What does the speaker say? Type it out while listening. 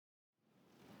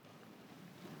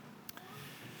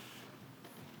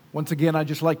Once again, I'd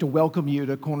just like to welcome you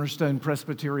to Cornerstone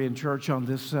Presbyterian Church on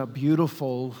this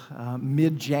beautiful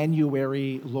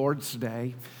mid-January Lord's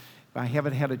Day. If I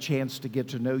haven't had a chance to get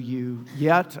to know you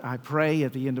yet, I pray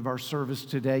at the end of our service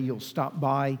today you'll stop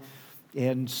by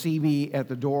and see me at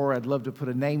the door. I'd love to put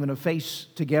a name and a face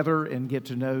together and get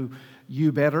to know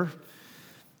you better.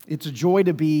 It's a joy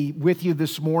to be with you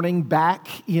this morning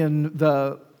back in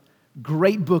the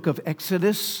great book of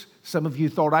Exodus. Some of you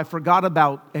thought I forgot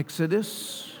about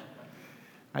Exodus.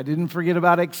 I didn't forget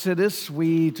about Exodus.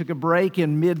 We took a break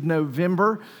in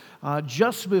mid-November,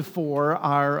 just before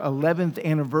our 11th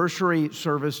anniversary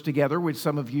service together, which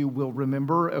some of you will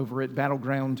remember over at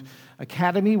Battleground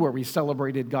Academy, where we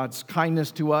celebrated God's kindness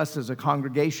to us as a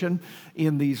congregation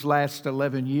in these last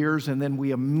 11 years. And then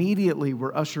we immediately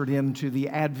were ushered into the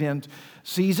Advent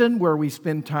season, where we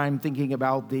spend time thinking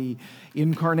about the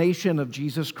incarnation of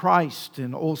Jesus Christ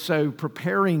and also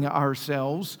preparing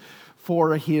ourselves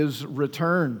for His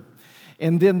return.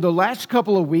 And then the last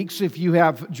couple of weeks, if you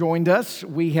have joined us,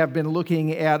 we have been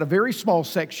looking at a very small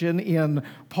section in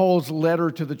Paul's letter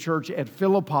to the church at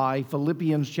Philippi,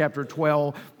 Philippians chapter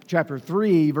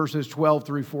 3, verses 12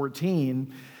 through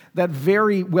 14. That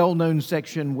very well-known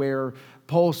section where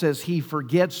Paul says he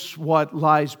forgets what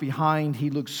lies behind, he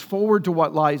looks forward to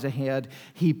what lies ahead,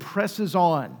 he presses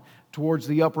on towards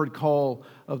the upward call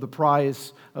of the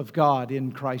prize of God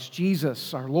in Christ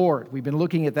Jesus, our Lord. We've been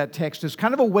looking at that text as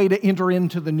kind of a way to enter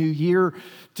into the new year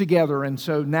together. And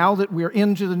so now that we're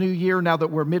into the new year, now that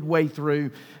we're midway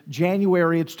through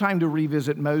January, it's time to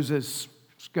revisit Moses.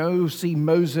 Let's go see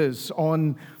Moses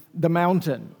on the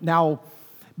mountain. Now,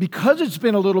 because it's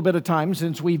been a little bit of time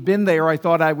since we've been there, I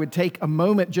thought I would take a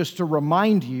moment just to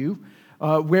remind you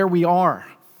where we are.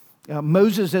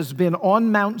 Moses has been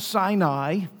on Mount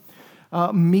Sinai,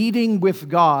 meeting with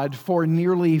God for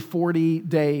nearly 40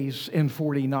 days and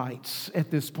 40 nights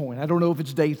at this point. I don't know if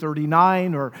it's day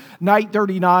 39 or night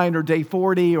 39 or day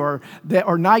 40 or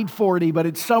night 40, but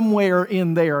it's somewhere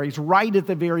in there. He's right at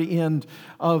the very end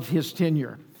of his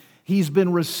tenure. He's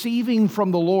been receiving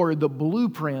from the Lord the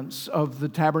blueprints of the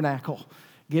tabernacle,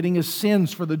 getting a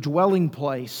sense for the dwelling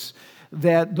place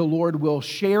that the Lord will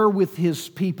share with His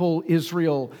people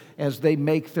Israel as they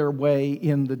make their way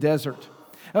in the desert.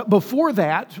 Before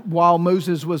that, while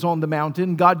Moses was on the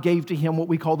mountain, God gave to him what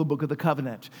we call the Book of the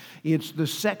Covenant. It's the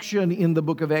section in the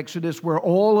book of Exodus where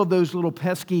all of those little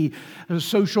pesky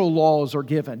social laws are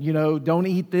given. You know, don't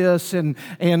eat this and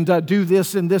do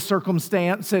this in this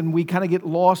circumstance. And we kind of get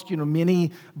lost. You know,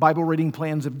 many Bible reading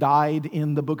plans have died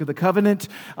in the Book of the Covenant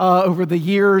over the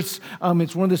years.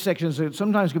 It's one of the sections that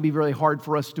sometimes can be very hard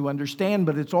for us to understand,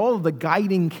 but it's all of the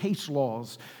guiding case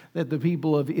laws that the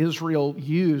people of Israel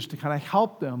used to kind of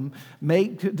help them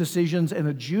make decisions and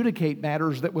adjudicate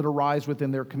matters that would arise within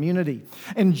their community.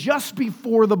 And just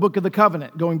before the Book of the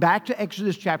Covenant, going back to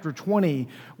Exodus chapter 20,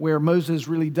 where Moses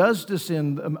really does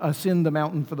ascend the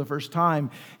mountain for the first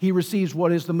time, he receives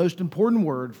what is the most important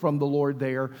word from the Lord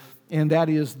there, and that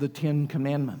is the Ten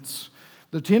Commandments.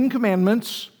 The Ten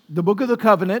Commandments, the Book of the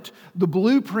Covenant, the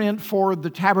blueprint for the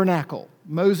tabernacle.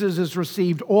 Moses has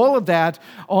received all of that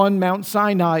on Mount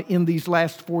Sinai in these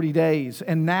last 40 days.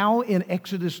 And now in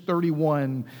Exodus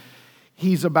 31,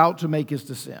 he's about to make his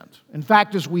descent. In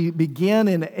fact, as we begin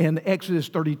in Exodus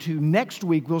 32 next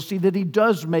week, we'll see that he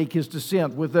does make his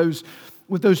descent with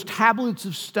those tablets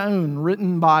of stone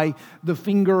written by the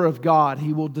finger of God.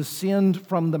 He will descend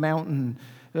from the mountain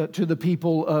to the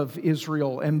people of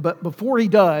Israel. But before he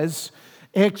does,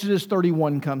 Exodus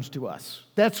 31 comes to us.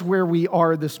 That's where we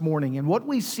are this morning. And what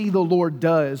we see the Lord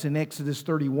does in Exodus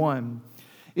 31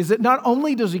 is that not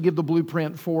only does He give the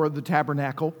blueprint for the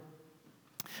tabernacle,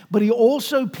 but He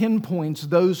also pinpoints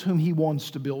those whom He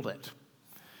wants to build it.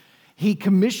 He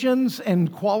commissions and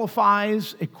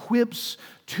qualifies, equips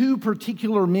two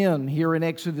particular men here in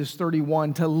Exodus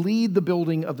 31 to lead the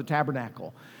building of the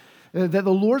tabernacle. That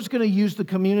the Lord's going to use the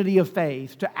community of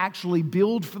faith to actually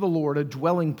build for the Lord a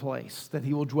dwelling place that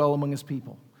He will dwell among His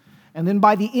people. And then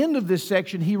by the end of this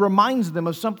section, He reminds them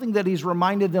of something that He's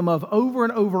reminded them of over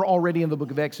and over already in the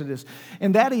book of Exodus.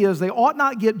 And that is, they ought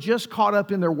not get just caught up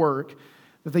in their work,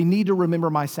 that they need to remember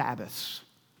my Sabbaths.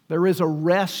 There is a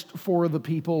rest for the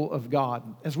people of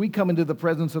God. As we come into the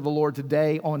presence of the Lord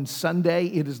today on Sunday,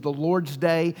 it is the Lord's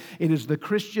Day. It is the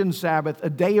Christian Sabbath, a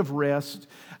day of rest,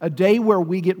 a day where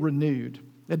we get renewed,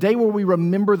 a day where we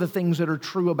remember the things that are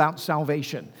true about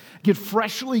salvation, get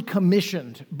freshly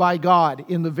commissioned by God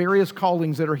in the various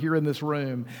callings that are here in this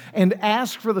room, and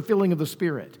ask for the filling of the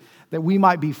Spirit, that we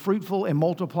might be fruitful and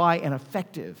multiply and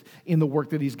effective in the work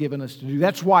that He's given us to do.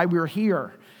 That's why we're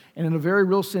here. And in a very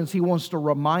real sense, he wants to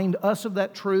remind us of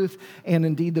that truth and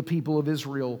indeed the people of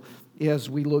Israel as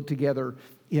we look together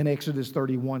in Exodus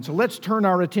 31. So let's turn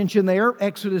our attention there.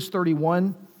 Exodus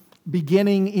 31,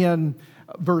 beginning in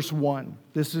verse 1.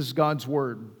 This is God's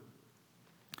word.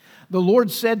 The Lord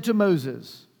said to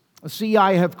Moses, "See,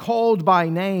 I have called by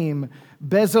name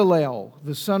Bezalel,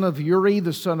 the son of Uri,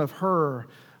 the son of Hur,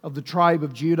 of the tribe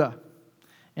of Judah.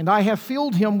 And I have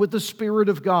filled him with the Spirit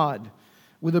of God,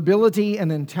 with ability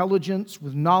and intelligence,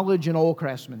 with knowledge and all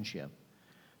craftsmanship,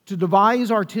 to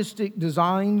devise artistic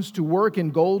designs, to work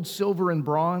in gold, silver, and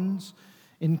bronze,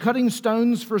 in cutting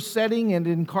stones for setting, and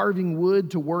in carving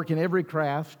wood, to work in every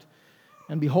craft.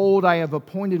 And behold, I have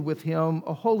appointed with him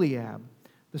Aholiab,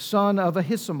 the son of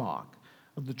Ahisamach,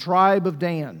 of the tribe of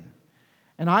Dan.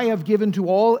 And I have given to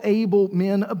all able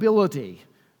men ability,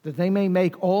 that they may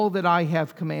make all that I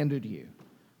have commanded you: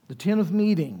 the tent of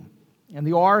meeting, and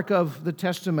the ark of the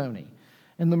testimony,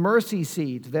 and the mercy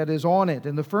seat that is on it,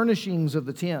 and the furnishings of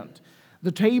the tent,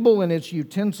 the table and its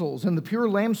utensils, and the pure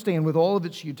lampstand with all of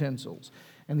its utensils,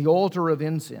 and the altar of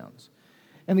incense,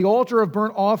 and the altar of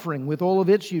burnt offering with all of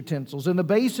its utensils, and the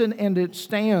basin and its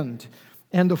stand,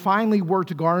 and the finely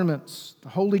worked garments, the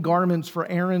holy garments for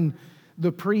Aaron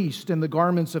the priest, and the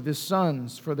garments of his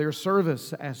sons for their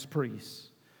service as priests,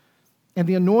 and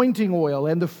the anointing oil,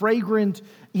 and the fragrant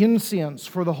incense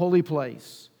for the holy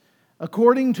place.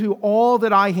 According to all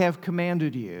that I have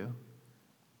commanded you,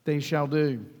 they shall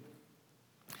do."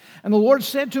 And the Lord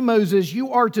said to Moses,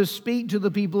 "You are to speak to the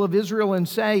people of Israel and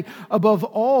say, above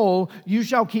all, you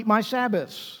shall keep my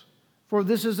Sabbaths. For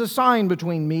this is a sign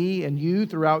between me and you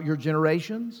throughout your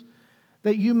generations,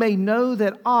 that you may know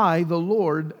that I, the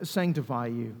Lord, sanctify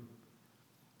you.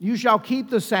 You shall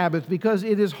keep the Sabbath because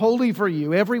it is holy for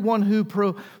you. Everyone who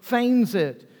profanes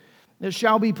it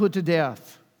shall be put to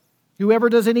death. Whoever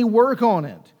does any work on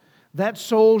it, that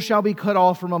soul shall be cut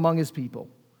off from among his people.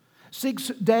 6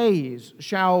 days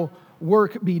shall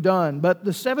work be done, but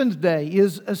the seventh day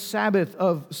is a Sabbath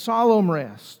of solemn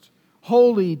rest,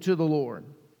 holy to the Lord.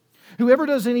 Whoever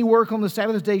does any work on the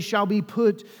Sabbath day shall be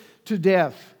put to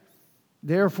death.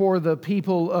 Therefore the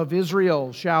people of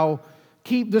Israel shall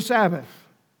keep the Sabbath,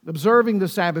 observing the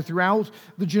Sabbath throughout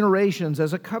the generations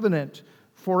as a covenant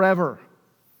forever.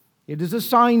 It is a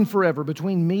sign forever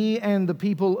between me and the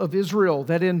people of Israel,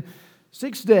 that in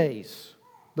 6 days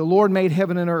the Lord made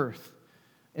heaven and earth,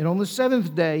 and on the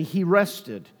seventh day he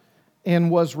rested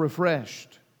and was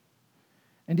refreshed.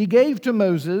 And he gave to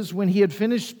Moses, when he had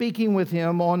finished speaking with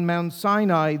him on Mount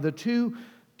Sinai, the 2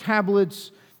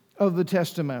 tablets of the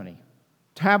testimony,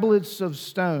 tablets of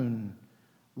stone,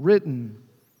 written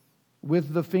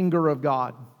with the finger of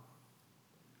God.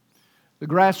 The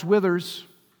grass withers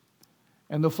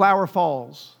and the flower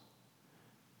falls,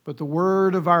 but the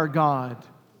word of our God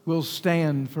will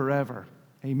stand forever.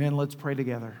 Amen. Let's pray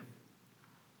together.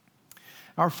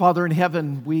 Our Father in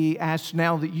heaven, we ask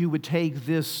now that you would take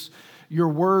this, your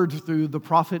word through the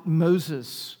prophet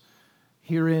Moses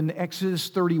here in Exodus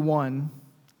 31,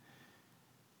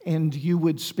 and you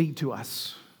would speak to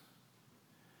us.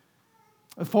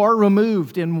 Far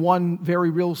removed in one very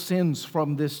real sense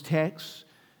from this text,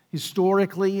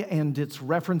 historically, and its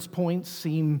reference points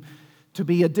seem to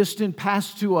be a distant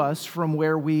past to us from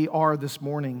where we are this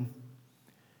morning.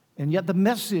 And yet the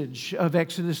message of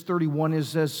Exodus 31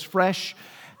 is as fresh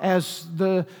as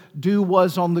the dew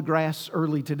was on the grass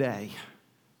early today.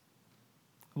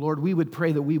 Lord, we would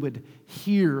pray that we would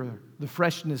hear the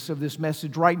freshness of this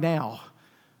message right now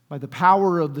by the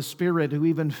power of the Spirit who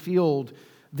even filled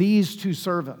these 2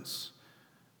 servants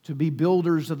to be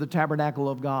builders of the tabernacle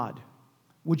of God.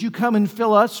 Would you come and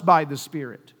fill us by the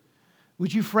Spirit?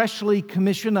 Would you freshly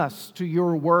commission us to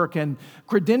your work and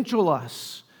credential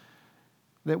us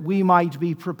that we might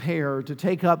be prepared to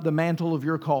take up the mantle of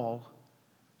your call,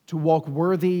 to walk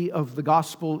worthy of the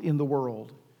gospel in the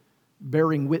world,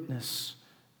 bearing witness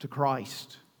to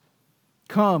Christ.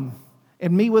 Come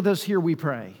and meet with us here, we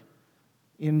pray.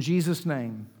 In Jesus'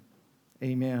 name,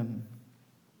 amen.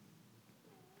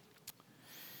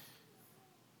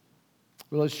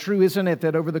 Well, it's true, isn't it,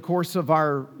 that over the course of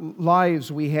our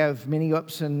lives we have many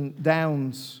ups and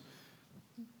downs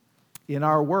in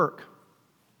our work.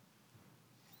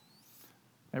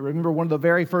 I remember one of the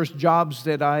very first jobs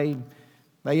that I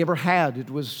ever had. It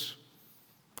was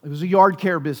a yard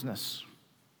care business.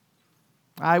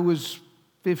 I was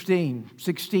 15,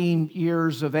 16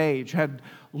 years of age, had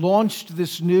launched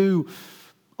this new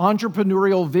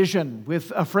entrepreneurial vision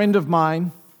with a friend of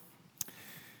mine,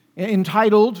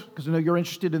 entitled, because I know you're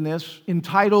interested in this,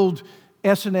 entitled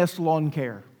S&S Lawn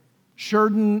Care.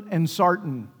 Sheridan and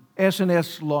Sarton,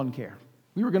 S&S Lawn Care.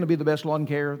 We were going to be the best lawn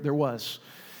care there was.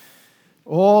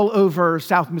 all over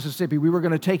South Mississippi. We were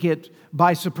going to take it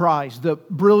by surprise. The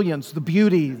brilliance, the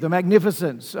beauty, the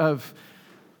magnificence of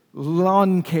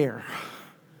lawn care.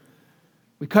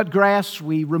 We cut grass,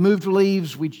 we removed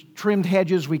leaves, we trimmed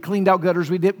hedges, we cleaned out gutters.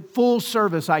 We did full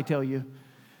service, I tell you.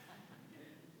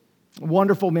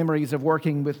 Wonderful memories of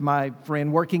working with my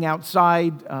friend, working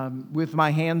outside with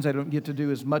my hands. I don't get to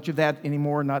do as much of that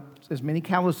anymore, not as many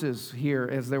calluses here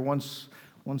as there once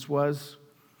was.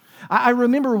 I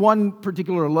remember one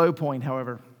particular low point,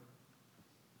 however.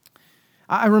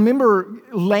 I remember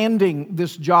landing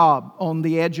this job on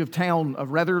the edge of town, a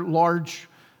rather large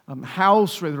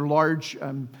house, rather large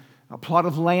a plot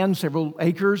of land, several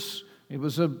acres. It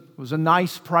was a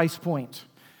nice price point.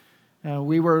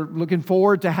 We were looking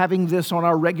forward to having this on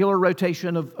our regular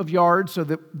rotation of yards so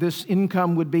that this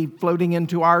income would be floating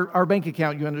into our bank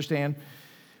account, you understand.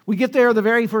 We get there the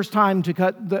very first time to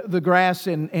cut the grass,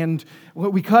 and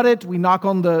we cut it. We knock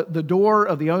on the door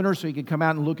of the owner so he could come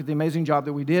out and look at the amazing job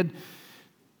that we did.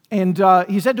 And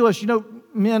he said to us,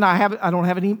 men, I don't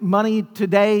have any money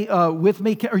today with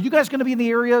me. Are you guys going to be in the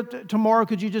area tomorrow?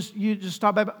 Could you just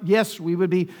stop by? Yes, we would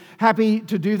be happy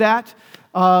to do that.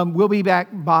 We'll be back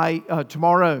by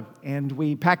tomorrow. And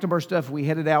we packed up our stuff. We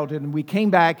headed out, and we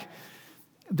came back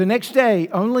the next day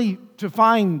only to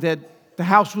find that the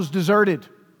house was deserted.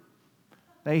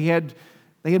 They had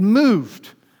moved.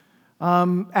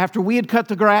 After we had cut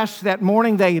the grass that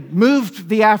morning, they had moved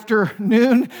the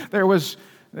afternoon. There was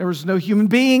no human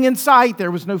being in sight.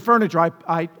 There was no furniture.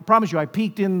 I promise you, I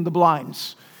peeked in the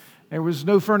blinds. There was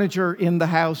no furniture in the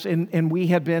house, and we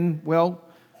had been,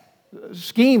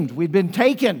 schemed. We'd been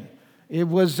taken. It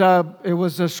was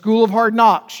a school of hard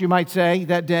knocks, you might say,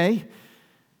 that day.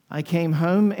 I came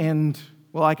home and,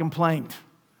 I complained.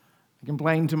 I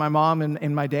complained to my mom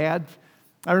and my dad.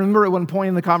 I remember at one point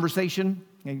in the conversation,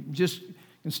 I just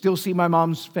can still see my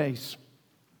mom's face.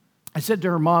 I said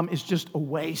to her, Mom, it's just a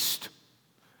waste.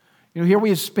 Here we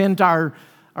had spent our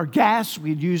gas, we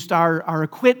had used our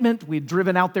equipment, we had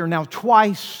driven out there now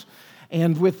twice,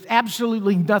 and with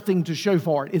absolutely nothing to show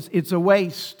for it. It's a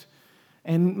waste.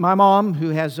 And my mom, who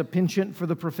has a penchant for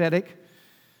the prophetic,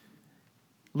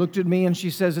 looked at me and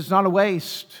she says, it's not a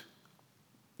waste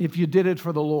if you did it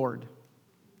for the Lord.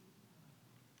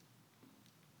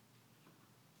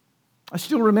 I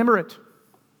still remember it.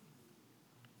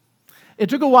 It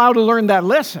took a while to learn that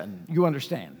lesson, you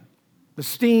understand. The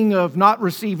sting of not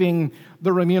receiving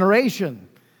the remuneration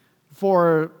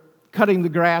for cutting the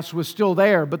grass was still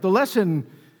there. But the lesson,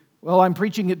 I'm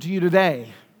preaching it to you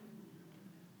today.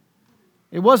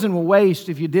 It wasn't a waste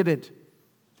if you did it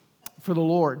for the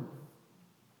Lord.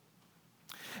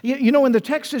 In the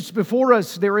text that's before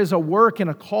us, there is a work and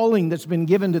a calling that's been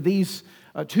given to these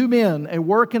two men, a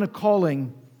work and a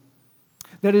calling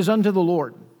that is unto the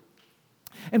Lord.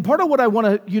 And part of what I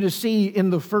want you to see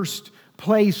in the first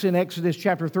place in Exodus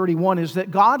chapter 31 is that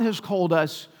God has called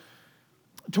us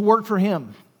to work for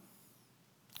Him.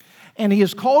 And He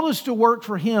has called us to work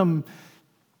for Him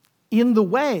in the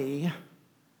way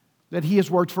that He has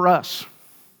worked for us.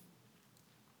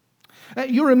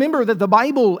 You remember that the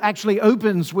Bible actually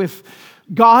opens with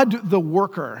God the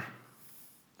worker.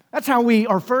 That's how we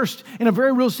are first, in a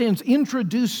very real sense,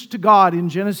 introduced to God in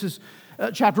Genesis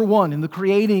chapter 1, in the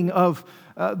creating of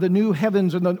the new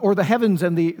heavens, the heavens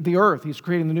and the earth. He's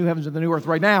creating the new heavens and the new earth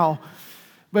right now.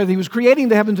 But He was creating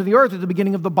the heavens and the earth at the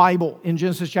beginning of the Bible in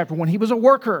Genesis chapter 1. He was a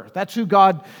worker. That's who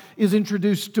God is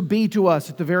introduced to be to us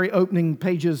at the very opening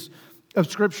pages of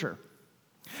Scripture.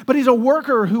 But He's a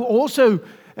worker who also,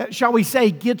 shall we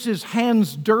say, gets his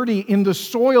hands dirty in the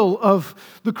soil of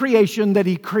the creation that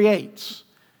He creates.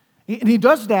 And He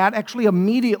does that actually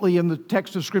immediately in the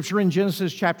text of Scripture in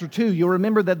Genesis chapter 2. You'll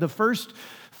remember that the first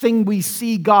thing we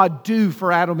see God do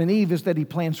for Adam and Eve is that He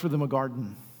plants for them a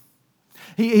garden.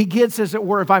 He gets, as it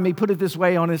were, if I may put it this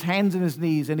way, on his hands and his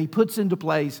knees, and He puts into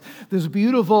place this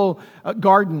beautiful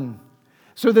garden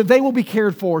so that they will be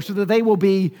cared for, so that they will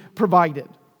be provided.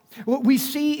 We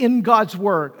see in God's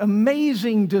Word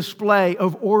amazing display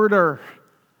of order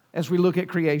as we look at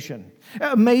creation.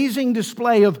 Amazing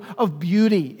display of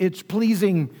beauty. It's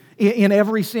pleasing in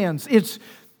every sense. It's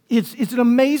an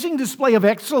amazing display of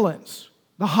excellence.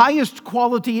 The highest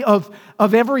quality of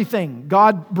everything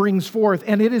God brings forth,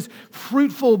 and it is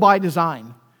fruitful by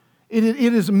design. It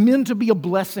is meant to be a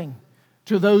blessing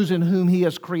to those in whom He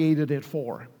has created it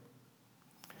for.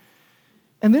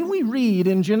 And then we read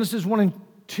in Genesis 1 and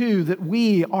 2 that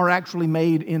we are actually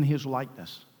made in His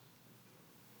likeness.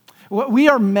 We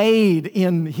are made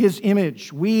in His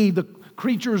image. We, the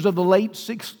creatures of the late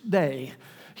sixth day,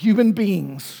 human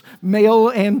beings, male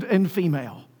and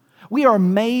female. We are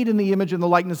made in the image and the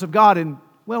likeness of God. And,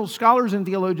 Well, scholars and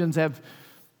theologians have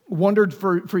wondered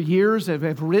for years,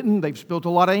 have written, they've spilled a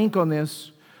lot of ink on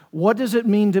this. What does it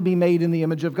mean to be made in the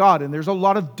image of God? And there's a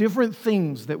lot of different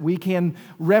things that we can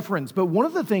reference. But one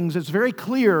of the things that's very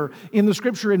clear in the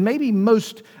Scripture, and maybe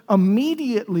most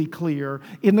immediately clear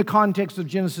in the context of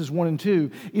Genesis 1 and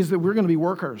 2, is that we're going to be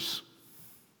workers.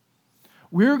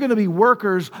 We're going to be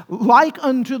workers like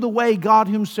unto the way God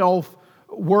Himself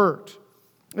worked.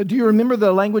 Do you remember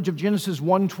the language of Genesis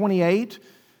 1:28?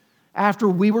 After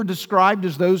we were described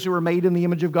as those who are made in the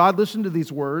image of God, listen to these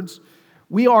words.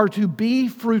 We are to be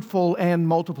fruitful and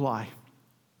multiply.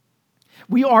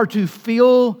 We are to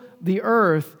fill the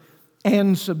earth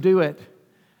and subdue it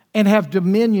and have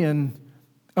dominion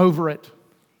over it.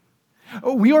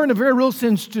 We are in a very real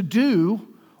sense to do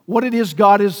what it is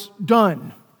God has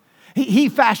done. He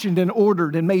fashioned and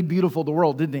ordered and made beautiful the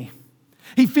world, didn't He?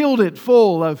 He filled it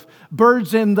full of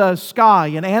birds in the sky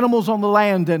and animals on the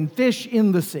land and fish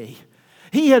in the sea.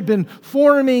 He had been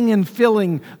forming and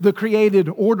filling the created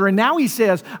order. And now He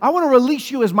says, I want to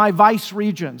release you as my vice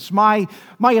regents, my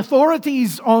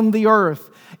authorities on the earth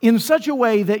in such a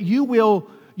way that you will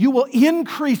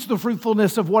increase the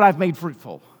fruitfulness of what I've made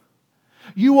fruitful.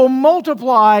 You will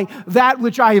multiply that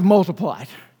which I have multiplied.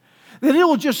 That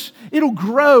it'll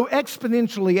grow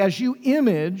exponentially as you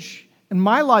image in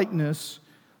my likeness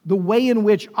the way in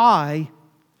which I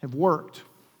have worked.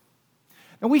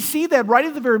 And we see that right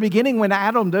at the very beginning when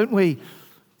Adam, don't we,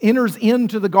 enters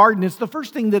into the garden. It's the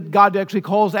first thing that God actually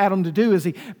calls Adam to do is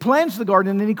He plants the garden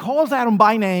and then He calls Adam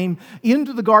by name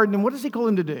into the garden. And what does He call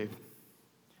him to do?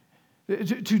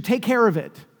 To take care of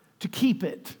it, to keep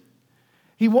it.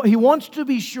 He wants to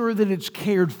be sure that it's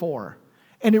cared for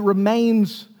and it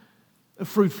remains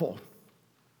fruitful.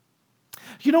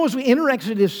 You know, as we enter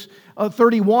Exodus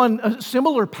 31, a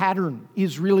similar pattern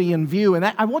is really in view. And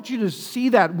I want you to see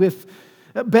that with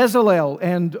Bezalel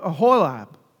and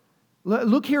Aholiab.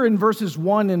 Look here in verses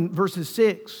 1 and verses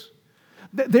 6.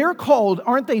 They're called,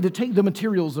 aren't they, to take the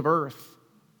materials of earth.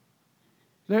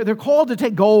 They're called to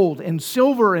take gold and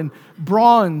silver and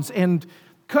bronze and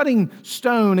cutting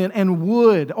stone and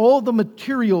wood, all the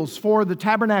materials for the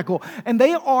tabernacle. And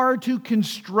they are to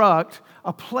construct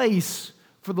a place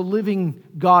for the living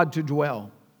God to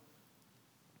dwell.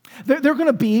 They're going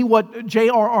to be what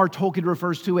J.R.R. Tolkien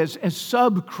refers to as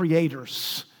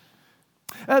sub-creators.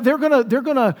 They're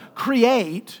going to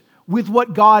create with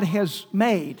what God has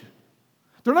made.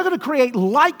 They're not going to create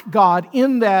like God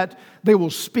in that they will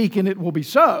speak and it will be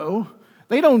so.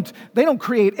 They don't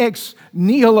create ex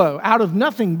nihilo, out of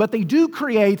nothing, but they do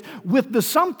create with the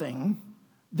something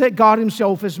that God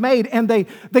Himself has made. And they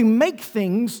make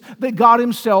things that God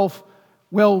Himself,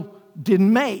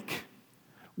 didn't make,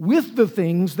 with the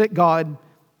things that God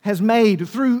has made.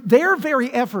 Through their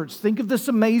very efforts, think of this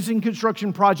amazing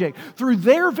construction project. Through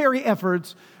their very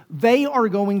efforts, they are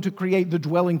going to create the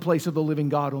dwelling place of the living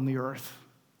God on the earth.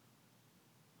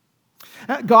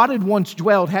 God had once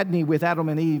dwelled, hadn't He, with Adam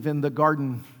and Eve in the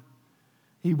garden.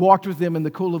 He walked with them in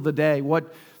the cool of the day,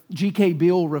 what G.K.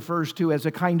 Beale refers to as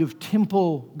a kind of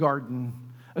temple garden,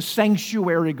 a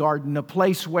sanctuary garden, a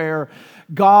place where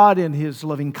God and His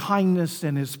loving kindness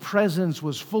and His presence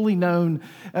was fully known,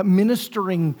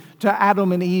 ministering to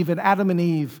Adam and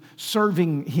Eve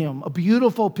serving Him. A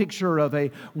beautiful picture of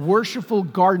a worshipful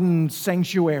garden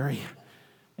sanctuary.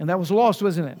 And that was lost,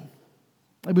 wasn't it?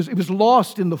 It was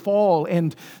lost in the fall,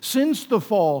 and since the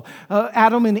fall,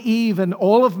 Adam and Eve and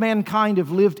all of mankind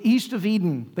have lived east of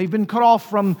Eden. They've been cut off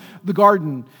from the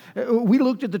garden. We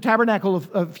looked at the tabernacle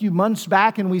a few months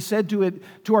back, and we said to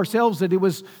ourselves that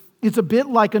it's a bit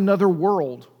like another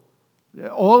world.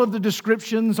 All of the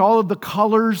descriptions, all of the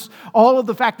colors, all of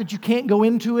the fact that you can't go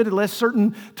into it unless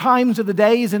certain times of the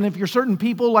days, and if you're certain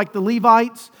people like the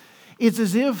Levites, it's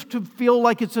as if to feel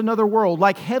like it's another world,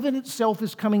 like heaven itself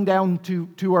is coming down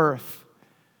to earth.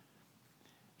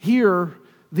 Here,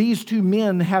 these two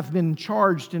men have been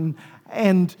charged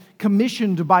and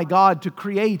commissioned by God to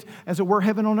create, as it were,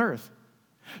 heaven on earth.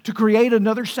 To create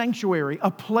another sanctuary,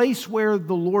 a place where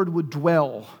the Lord would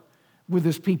dwell with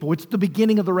His people. It's the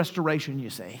beginning of the restoration, you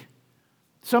see.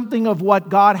 Something of what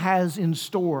God has in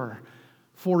store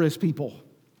for His people.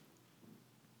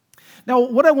 Now,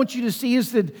 what I want you to see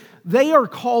is that they are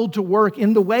called to work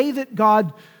in the way that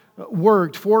God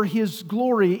worked for His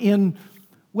glory in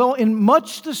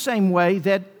much the same way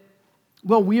that,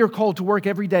 we are called to work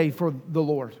every day for the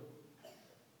Lord.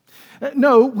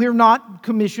 No, we're not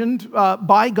commissioned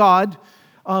by God,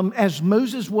 as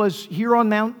Moses was here on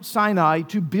Mount Sinai,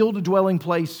 to build a dwelling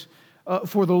place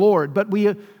for the Lord. But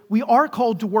we are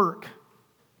called to work.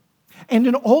 And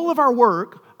in all of our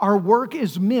work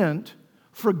is meant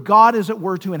for God, as it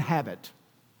were, to inhabit.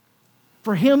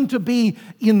 for Him to be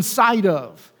inside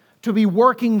of, to be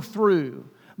working through,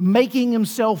 making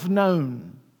Himself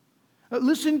known.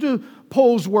 Listen to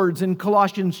Paul's words in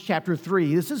Colossians chapter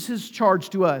 3. This is his charge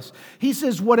to us. He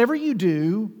says, whatever you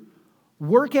do,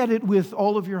 work at it with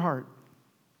all of your heart,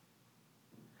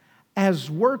 as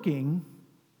working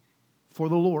for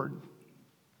the Lord.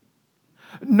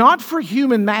 Not for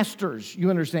human masters, you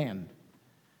understand.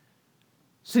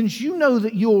 Since you know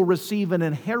that you will receive an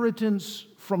inheritance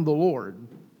from the Lord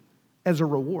as a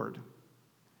reward.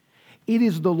 It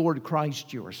is the Lord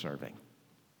Christ you are serving.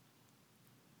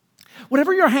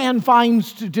 Whatever your hand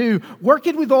finds to do, work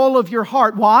it with all of your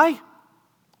heart. Why?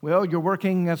 Well, you're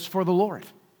working as for the Lord.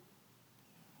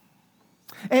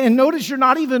 And notice you're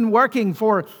not even working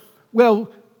for,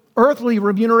 earthly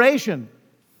remuneration.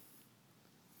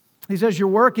 He says you're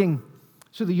working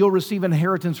so that you'll receive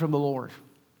inheritance from the Lord.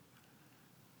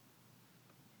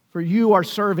 For you are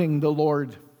serving the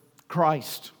Lord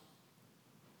Christ.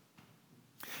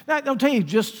 Now, I'll tell you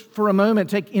just for a moment,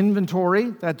 take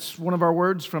inventory. That's one of our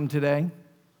words from today.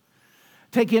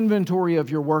 Take inventory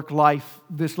of your work life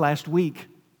this last week.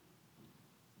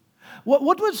 What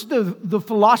was the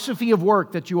philosophy of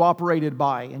work that you operated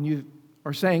by? And you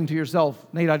are saying to yourself,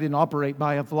 Nate, I didn't operate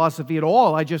by a philosophy at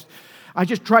all. I just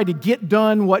tried to get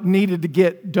done what needed to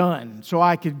get done so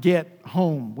I could get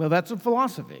home. Well, that's a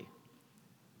philosophy.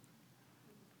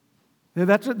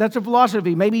 That's a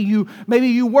philosophy. Maybe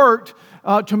you worked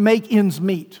to make ends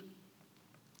meet.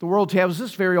 The world tells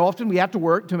us very often we have to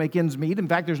work to make ends meet. In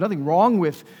fact, there's nothing wrong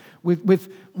with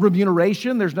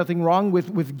remuneration. There's nothing wrong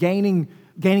with gaining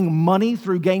money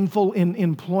through gainful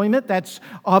employment. That's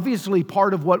obviously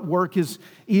part of what work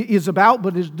is about.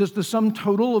 But does the sum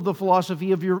total of the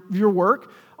philosophy of your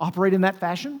work operate in that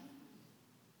fashion?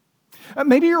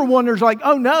 Maybe you're wondering, like,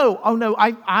 oh no,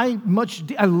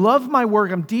 I love my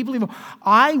work. I'm deeply involved.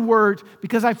 I worked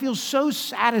because I feel so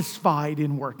satisfied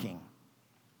in working.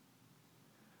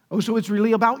 Oh, so it's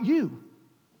really about you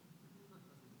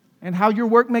and how your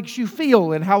work makes you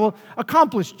feel and how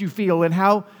accomplished you feel and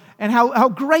how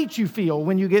great you feel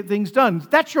when you get things done.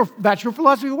 That's your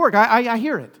philosophy of work. I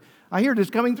hear it. I hear this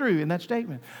coming through in that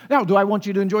statement. Now, do I want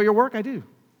you to enjoy your work? I do.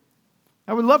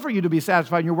 I would love for you to be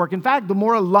satisfied in your work. In fact, the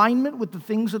more alignment with the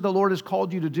things that the Lord has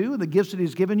called you to do, the gifts that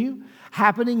He's given you,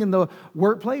 happening in the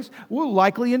workplace, will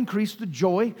likely increase the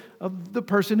joy of the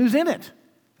person who's in it.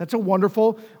 That's a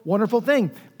wonderful, wonderful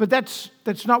thing. But that's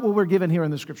not what we're given here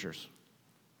in the Scriptures.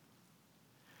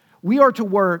 We are to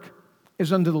work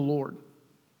as unto the Lord.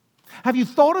 Have you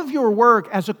thought of your work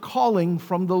as a calling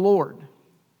from the Lord?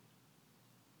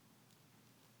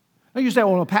 Now you say,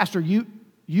 well, no, Pastor, you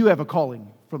have a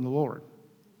calling from the Lord.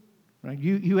 Right?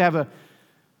 You have a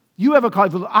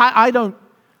calling from the Lord. I don't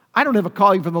have a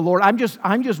calling from the Lord. I'm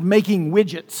just making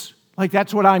widgets. Like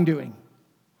that's what I'm doing.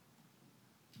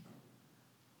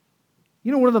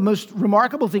 You know, one of the most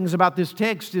remarkable things about this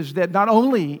text is that not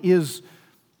only is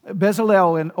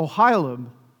Bezalel and Oholiab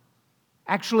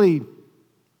actually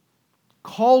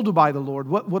called by the Lord,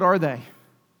 what are they?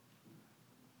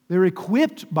 They're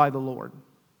equipped by the Lord.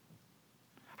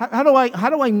 How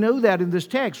do I know that in this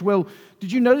text? Well,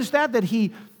 did you notice that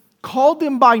He called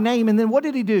them by name, and then what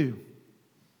did He do?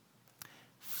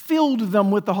 Filled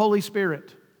them with the Holy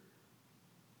Spirit.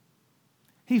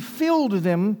 He filled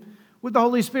them with the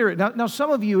Holy Spirit. Now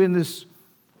some of you in this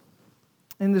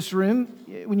room,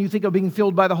 when you think of being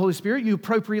filled by the Holy Spirit, you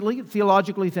appropriately,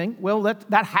 theologically think, well,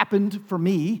 that happened for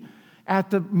me at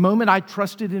the moment I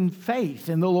trusted in faith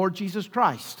in the Lord Jesus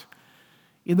Christ.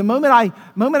 In the moment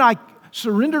I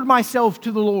surrendered myself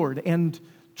to the Lord and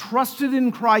trusted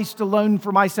in Christ alone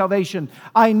for my salvation,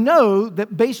 I know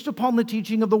that based upon the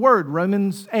teaching of the Word,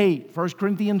 Romans 8, 1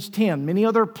 Corinthians 10, many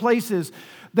other places,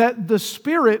 that the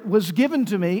Spirit was given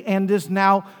to me and is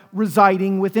now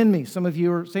residing within me. Some of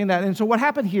you are saying that. And so what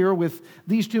happened here with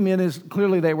these two men is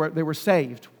clearly they were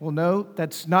saved. Well, no,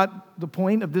 that's not the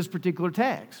point of this particular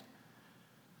text.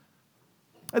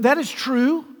 That is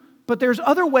true. But there's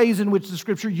other ways in which the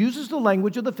Scripture uses the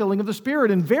language of the filling of the Spirit.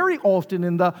 And very often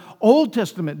in the Old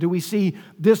Testament do we see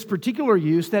this particular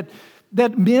use that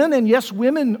men and yes,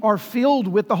 women are filled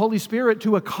with the Holy Spirit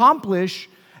to accomplish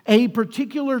a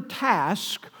particular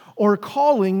task or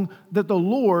calling that the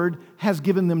Lord has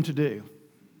given them to do.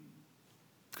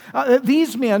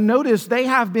 These men, notice, they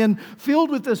have been filled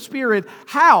with the Spirit.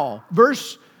 How?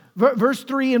 Verse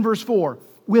 3 and verse 4.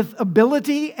 With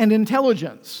ability and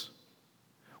intelligence.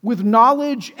 With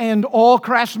knowledge and all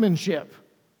craftsmanship.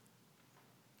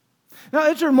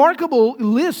 Now, it's a remarkable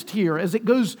list here as it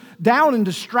goes down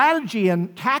into strategy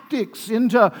and tactics,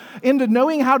 into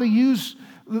knowing how to use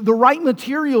the right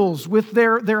materials with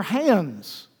their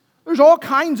hands, There's all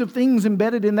kinds of things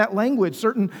embedded in that language,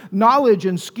 certain knowledge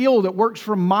and skill that works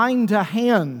from mind to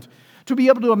hand, to be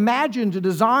able to imagine, to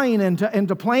design, and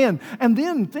to plan. And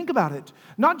then, think about it,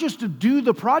 not just to do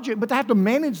the project, but to have to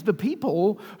manage the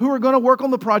people who are going to work on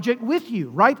the project with you,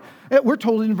 right? We're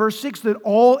told in verse 6 that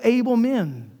all able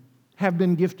men have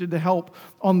been gifted to help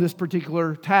on this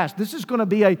particular task. This is going to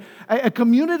be a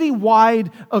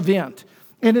community-wide event.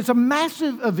 And it's a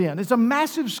massive event. It's a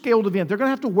massive scaled event. They're going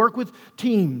to have to work with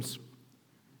teams.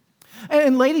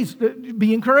 And ladies,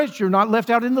 be encouraged. You're not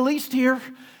left out in the least here.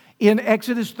 In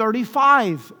Exodus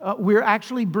 35, we're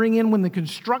actually bringing in, when the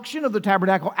construction of the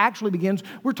tabernacle actually begins,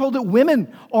 we're told that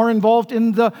women are involved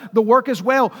in the work as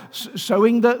well,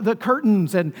 sewing the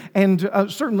curtains and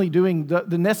certainly doing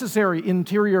the necessary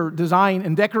interior design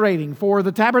and decorating for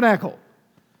the tabernacle.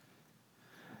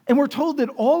 And we're told that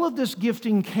all of this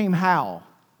gifting came how?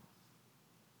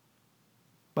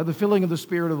 By the filling of the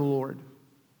Spirit of the Lord.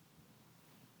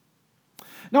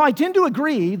 Now, I tend to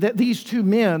agree that these two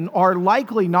men are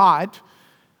likely not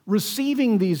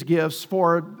receiving these gifts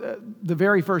for the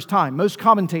very first time. Most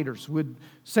commentators would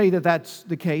say that that's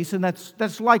the case, and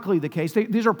that's likely the case.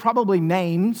 These are probably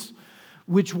names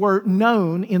which were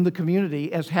known in the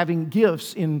community as having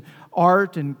gifts in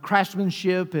art and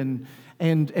craftsmanship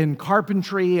and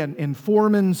carpentry and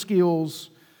foreman skills.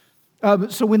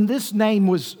 So when these names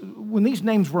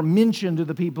were mentioned to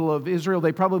the people of Israel,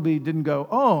 they probably didn't go,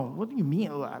 "Oh, what do you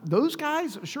mean? Those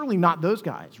guys? Surely not those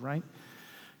guys, right?"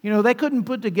 They couldn't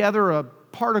put together a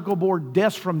particle board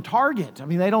desk from Target. I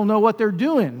mean, they don't know what they're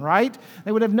doing, right?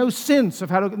 They would have no sense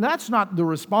of how to. That's not the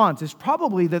response. It's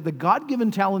probably that the God-given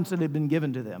talents that had been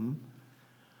given to them,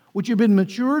 which have been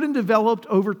matured and developed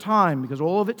over time, because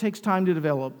all of it takes time to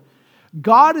develop,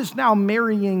 God is now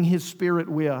marrying His Spirit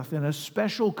with in a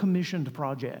special commissioned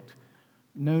project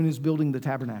known as building the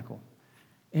tabernacle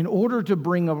in order to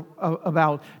bring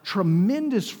about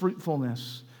tremendous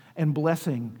fruitfulness and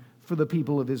blessing for the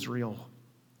people of Israel.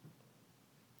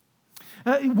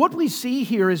 What we see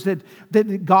here is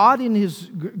that God in His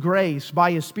grace,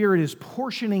 by His Spirit, is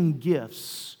portioning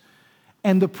gifts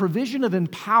and the provision of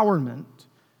empowerment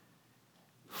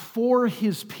for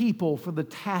His people for the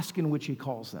task in which He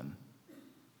calls them.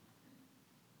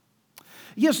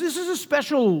 Yes, this is a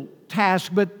special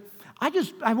task, but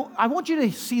I want you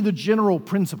to see the general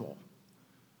principle.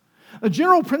 A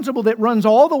general principle that runs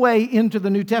all the way into the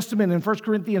New Testament in 1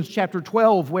 Corinthians chapter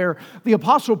 12, where the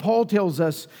Apostle Paul tells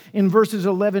us in verses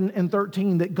 11 and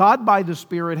 13 that God by the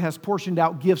Spirit has portioned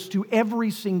out gifts to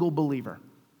every single believer.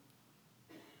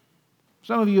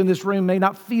 Some of you in this room may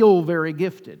not feel very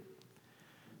gifted,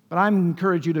 but I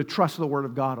encourage you to trust the Word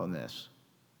of God on this.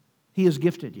 He has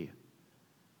gifted you.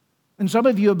 And some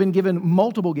of you have been given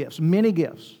multiple gifts, many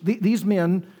gifts. These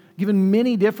men given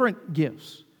many different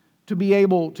gifts to be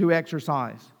able to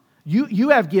exercise. You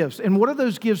have gifts. And what are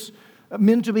those gifts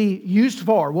meant to be used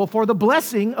for? Well, for the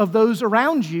blessing of those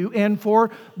around you and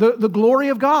for the glory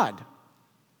of God.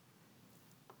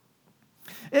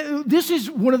 This is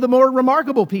one of the more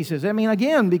remarkable pieces. I mean,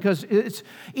 again, because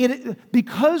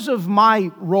of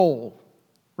my role,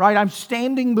 right? I'm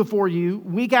standing before you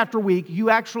week after week. You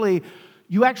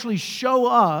actually show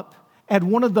up at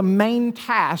one of the main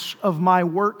tasks of my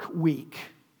work week.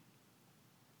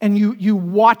 And you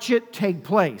watch it take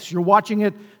place. You're watching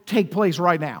it take place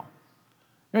right now.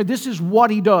 This is what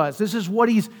He does. This is what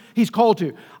He's called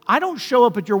to. I don't show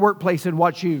up at your workplace and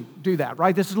watch you do that,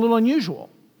 right? This is a little unusual,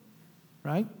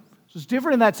 right? So it's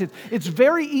different in that sense. It's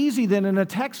very easy then in a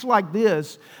text like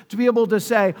this to be able to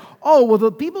say, oh, well,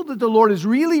 the people that the Lord is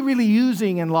really, really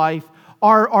using in life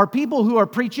are people who are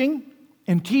preaching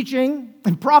and teaching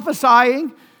and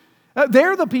prophesying.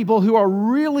 They're the people who are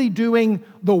really doing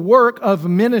the work of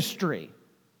ministry.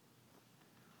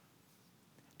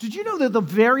 Did you know that the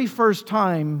very first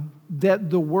time that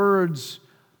the words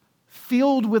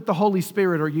filled with the Holy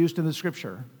Spirit are used in the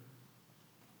Scripture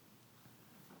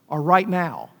are right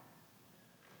now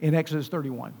in Exodus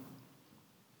 31?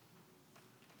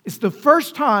 It's the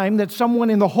first time that someone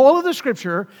in the whole of the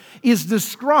Scripture is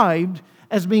described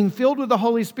as being filled with the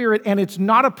Holy Spirit, and it's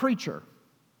not a preacher.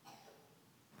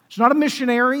 It's not a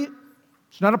missionary.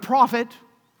 It's not a prophet.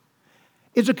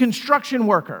 It's a construction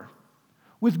worker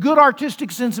with good artistic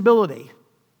sensibility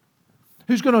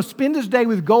who's going to spend his day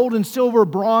with gold and silver,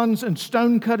 bronze and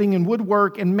stone cutting and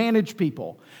woodwork and manage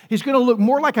people. He's going to look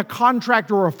more like a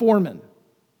contractor or a foreman.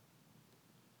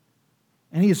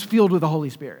 And he is filled with the Holy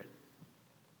Spirit.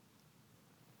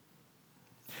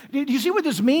 Do you see what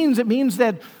this means? It means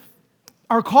that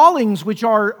our callings, which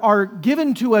are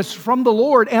given to us from the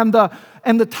Lord, and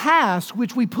the tasks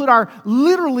which we put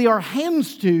literally our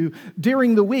hands to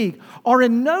during the week, are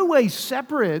in no way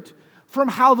separate from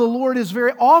how the Lord is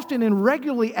very often and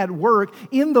regularly at work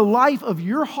in the life of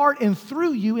your heart and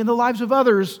through you in the lives of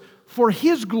others for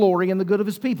His glory and the good of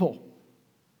His people.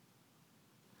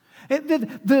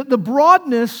 The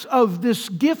broadness of this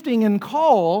gifting and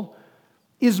call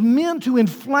is meant to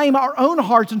inflame our own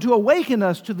hearts and to awaken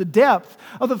us to the depth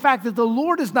of the fact that the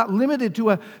Lord is not limited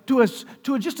to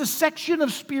just a section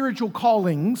of spiritual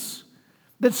callings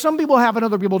that some people have and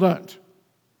other people don't.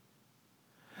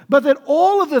 But that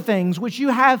all of the things which you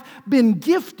have been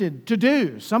gifted to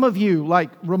do, some of you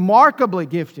like remarkably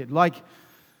gifted, the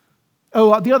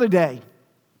other day,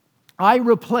 I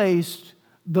replaced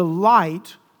the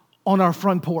light on our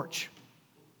front porch.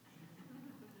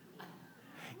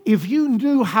 If you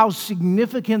knew how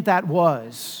significant that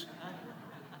was,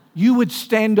 you would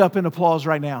stand up in applause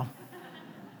right now.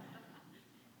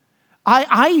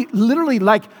 I literally,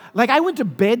 I went to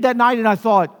bed that night and I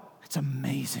thought, it's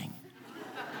amazing.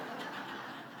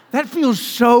 That feels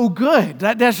so good.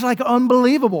 That's like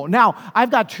unbelievable. Now,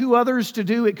 I've got 2 others to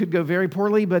do. It could go very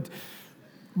poorly, but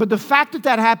the fact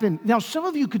that happened, now some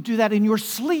of you could do that in your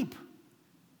sleep,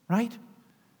 right?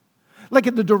 Like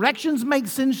the directions make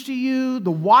sense to you,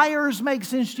 the wires make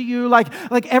sense to you, like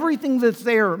everything that's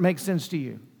there makes sense to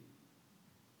you.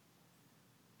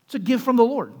 It's a gift from the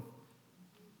Lord.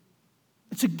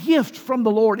 It's a gift from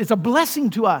the Lord. It's a blessing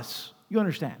to us. You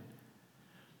understand?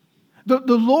 The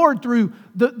Lord, through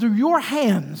your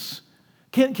hands,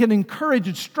 can encourage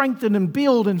and strengthen and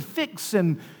build and fix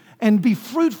and be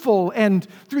fruitful, and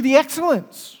through the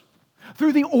excellence,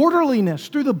 through the orderliness,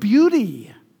 through the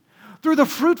beauty, through the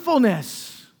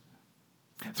fruitfulness,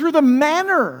 through the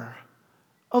manner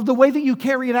of the way that you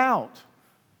carry it out.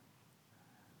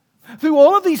 Through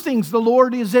all of these things, the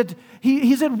Lord is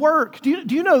He's at work. Do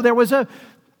you know there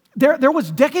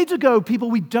was decades ago people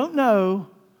we don't know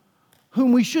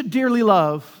whom we should dearly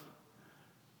love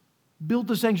built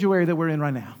the sanctuary that we're in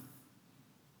right now.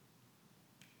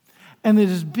 And it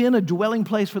has been a dwelling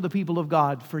place for the people of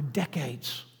God for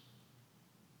decades.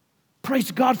 Praise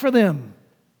God for them.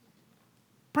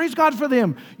 Praise God for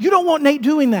them. You don't want Nate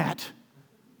doing that.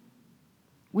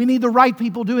 We need the right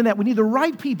people doing that. We need the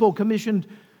right people commissioned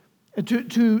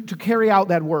to carry out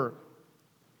that work.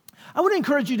 I want to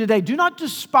encourage you today, do not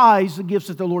despise the gifts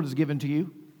that the Lord has given to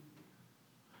you,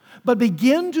 but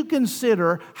begin to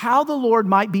consider how the Lord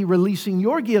might be releasing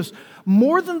your gifts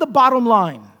more than the bottom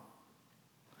line,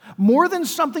 more than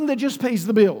something that just pays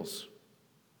the bills,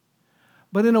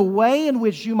 but in a way in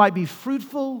which you might be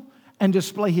fruitful and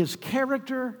display His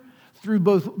character through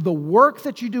both the work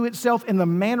that you do itself and the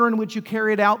manner in which you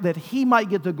carry it out, that He might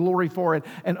get the glory for it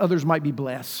and others might be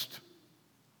blessed.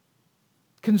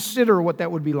 Consider what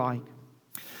that would be like.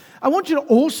 I want you to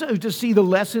also to see the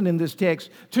lesson in this text,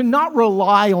 to not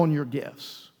rely on your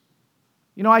gifts.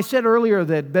 You know, I said earlier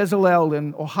that Bezalel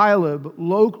and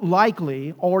Oholiab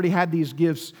likely already had these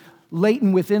gifts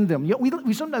latent within them. Yet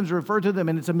we sometimes refer to them,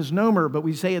 and it's a misnomer, but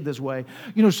we say it this way.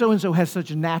 You know, so-and-so has such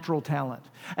a natural talent,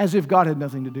 as if God had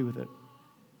nothing to do with it.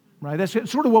 Right? That's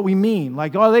sort of what we mean.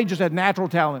 Like, oh, they just had natural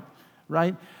talent,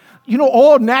 right? You know,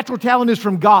 all natural talent is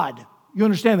from God. You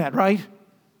understand that, right?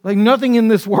 Like nothing in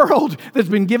this world that's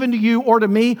been given to you or to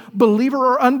me, believer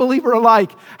or unbeliever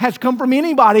alike, has come from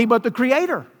anybody but the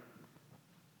Creator.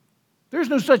 There's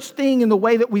no such thing in the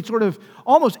way that we sort of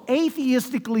almost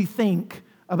atheistically think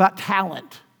about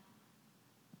talent.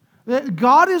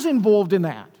 God is involved in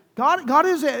that. God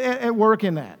is at work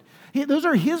in that. Those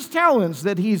are His talents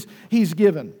that He's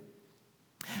given.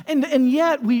 And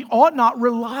yet we ought not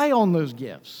rely on those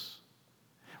gifts.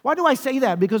 Why do I say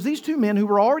that? Because these 2 men who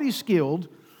were already skilled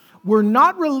were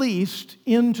not released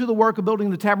into the work of building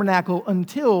the tabernacle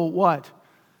until what?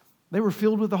 They were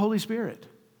filled with the Holy Spirit.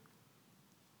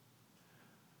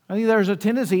 I think there's a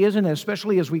tendency, isn't it,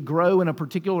 especially as we grow in a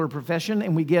particular profession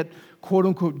and we get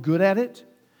quote-unquote good at it,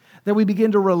 that we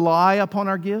begin to rely upon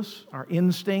our gifts, our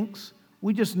instincts.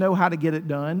 We just know how to get it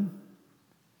done.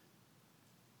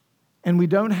 And we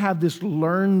don't have this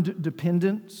learned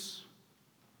dependence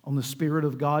on the Spirit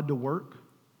of God to work.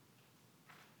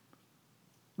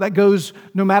 That goes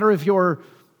no matter if you're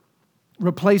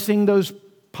replacing those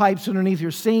pipes underneath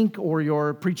your sink or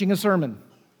you're preaching a sermon.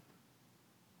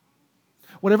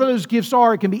 Whatever those gifts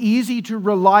are, it can be easy to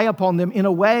rely upon them in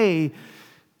a way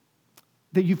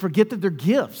that you forget that they're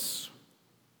gifts,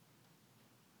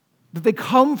 that they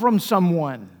come from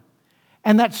someone,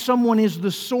 and that someone is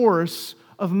the source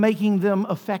of making them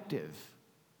effective.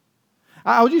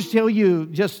 I'll just tell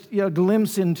you a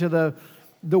glimpse into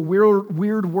the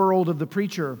weird world of the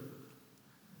preacher.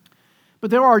 But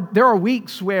there are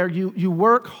weeks where you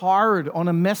work hard on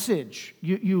a message.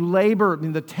 You labor. I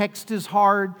mean, the text is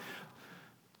hard.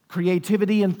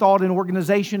 Creativity and thought and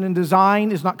organization and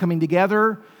design is not coming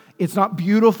together. It's not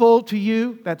beautiful to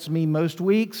you. That's me most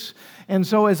weeks. And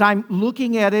so as I'm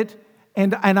looking at it,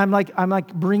 and I'm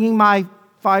like bringing my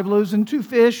 5 loaves and 2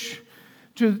 fish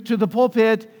to the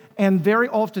pulpit, and very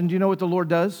often, do you know what the Lord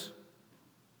does?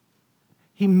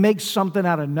 He makes something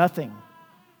out of nothing.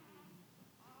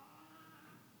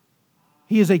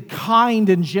 He is a kind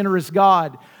and generous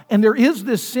God. And there is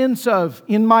this sense of,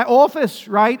 in my office,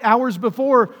 right, hours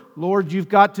before, Lord, you've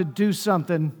got to do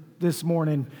something this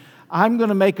morning. I'm going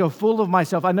to make a fool of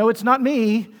myself. I know it's not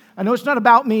me. I know it's not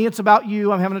about me. It's about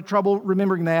you. I'm having trouble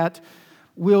remembering that.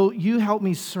 Will you help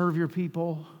me serve your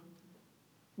people?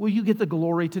 Will you get the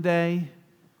glory today?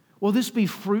 Will this be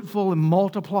fruitful and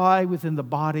multiply within the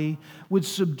body? Would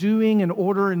subduing and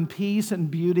order and peace and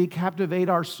beauty captivate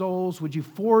our souls? Would you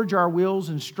forge our wills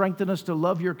and strengthen us to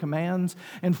love your commands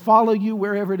and follow you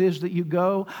wherever it is that you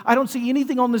go? I don't see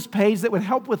anything on this page that would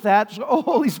help with that. So, oh,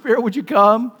 Holy Spirit, would you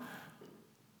come?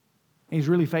 He's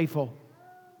really faithful.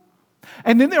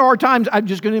 And then there are times, I'm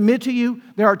just going to admit to you,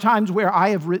 there are times where I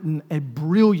have written a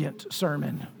brilliant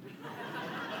sermon.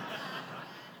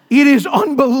 It is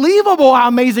unbelievable how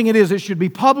amazing it is. It should be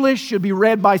published, should be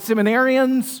read by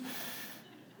seminarians.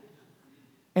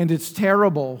 And it's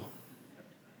terrible,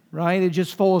 right? It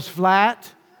just falls flat.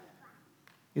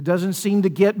 It doesn't seem to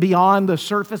get beyond the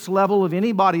surface level of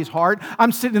anybody's heart.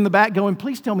 I'm sitting in the back going,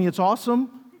 please tell me it's awesome.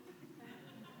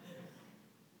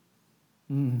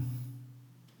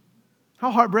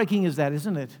 How heartbreaking is that,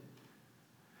 isn't it?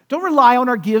 Don't rely on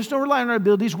our gifts. Don't rely on our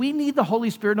abilities. We need the Holy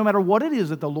Spirit, no matter what it is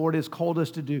that the Lord has called us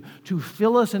to do, to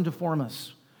fill us and to form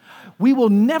us. We will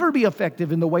never be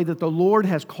effective in the way that the Lord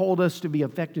has called us to be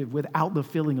effective without the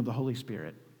filling of the Holy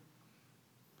Spirit.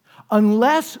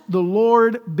 Unless the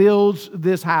Lord builds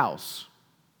this house,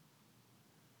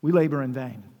 we labor in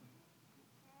vain.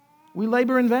 We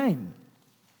labor in vain.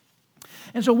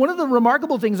 And so one of the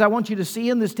remarkable things I want you to see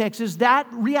in this text is that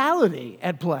reality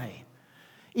at play.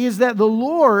 Is that the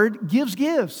Lord gives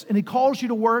gifts and He calls you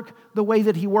to work the way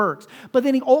that He works. But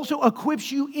then He also equips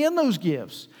you in those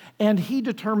gifts and He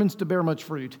determines to bear much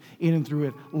fruit in and through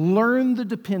it. Learn the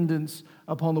dependence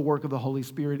upon the work of the Holy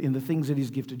Spirit in the things that He's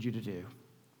gifted you to do.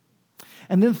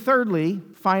 And then thirdly,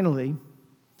 finally,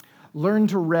 learn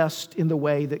to rest in the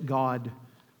way that God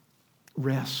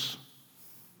rests.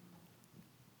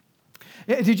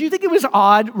 Did you think it was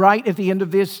odd, right, at the end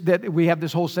of this, that we have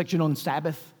this whole section on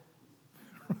Sabbath?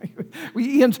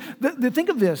 Think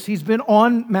of this. He's been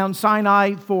on Mount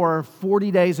Sinai for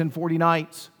 40 days and 40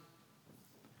 nights.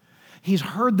 He's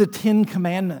heard the 10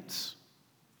 commandments.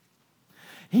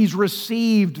 He's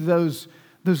received those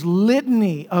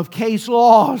litany of case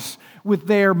laws with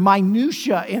their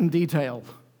minutia in detail.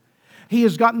 He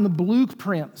has gotten the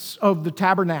blueprints of the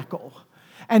tabernacle.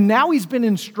 And now he's been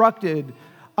instructed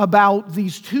about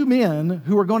these 2 men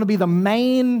who are going to be the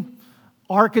main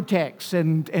architects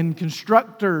and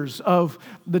constructors of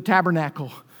the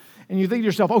tabernacle. And you think to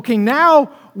yourself, okay,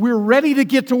 now we're ready to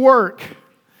get to work.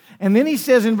 And then he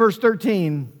says in verse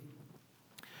 13,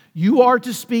 you are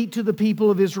to speak to the people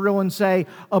of Israel and say,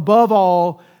 above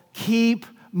all, keep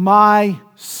my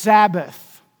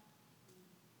Sabbath.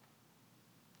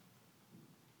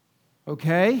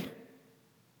 Okay?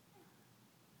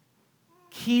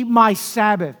 Keep my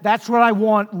Sabbath. That's what I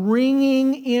want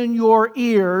ringing in your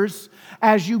ears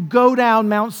as you go down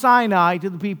Mount Sinai to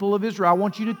the people of Israel. I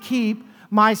want you to keep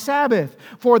my Sabbath.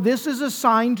 For this is a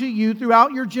sign to you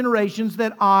throughout your generations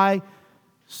that I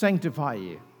sanctify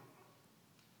you.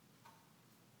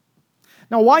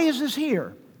 Now, why is this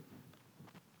here?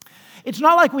 It's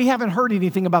not like we haven't heard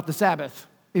anything about the Sabbath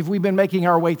if we've been making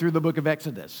our way through the book of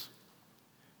Exodus.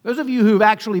 Those of you who've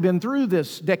actually been through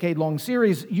this decade-long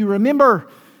series, you remember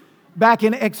back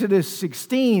in Exodus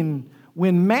 16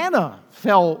 when manna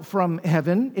fell from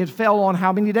heaven, it fell on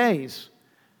how many days?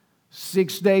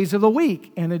 6 days of the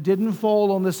week. And it didn't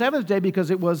fall on the 7th day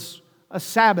because it was a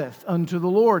Sabbath unto the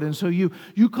Lord. And so you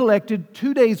collected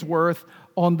 2 days' worth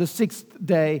on the 6th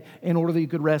day in order that you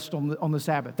could rest on the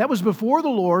Sabbath. That was before the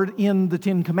Lord in the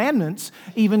 10 Commandments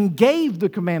even gave the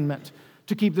commandment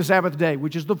to keep the Sabbath day,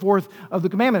 which is the 4th of the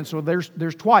commandments. So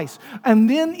there's twice. And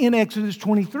then in Exodus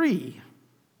 23,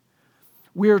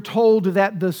 we are told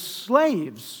that the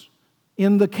slaves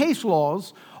in the case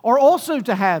laws are also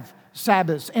to have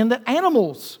Sabbaths, and that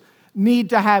animals need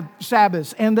to have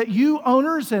Sabbaths, and that you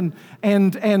owners and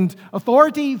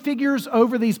authority figures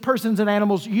over these persons and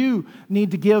animals, you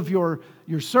need to give your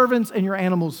servants and your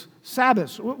animals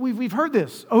Sabbaths. We've heard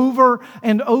this over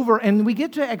and over, and we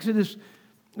get to Exodus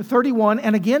 31,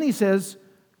 and again he says,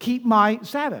 keep my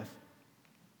Sabbath.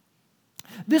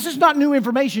 This is not new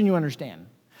information, you understand.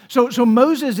 So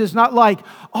Moses is not like,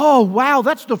 oh, wow,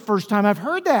 that's the first time I've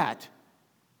heard that.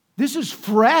 This is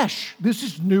fresh. This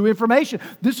is new information.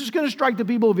 This is going to strike the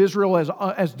people of Israel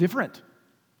as different.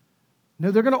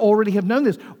 No, they're going to already have known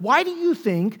this. Why do you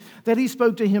think that he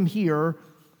spoke to him here,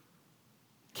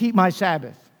 keep my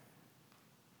Sabbath?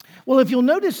 Well, if you'll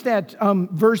notice that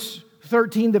verse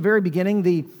 13, the very beginning,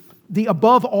 the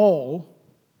above all,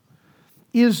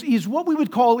 is what we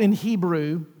would call in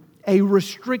Hebrew a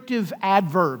restrictive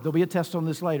adverb. There'll be a test on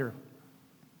this later.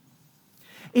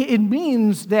 It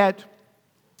means that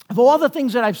of all the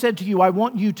things that I've said to you, I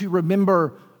want you to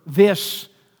remember this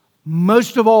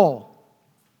most of all.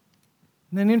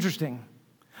 Isn't that interesting?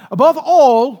 Above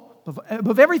all,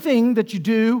 above everything that you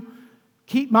do,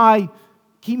 keep my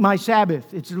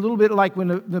Sabbath. It's a little bit like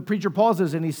when the preacher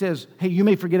pauses and he says, hey, you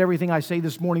may forget everything I say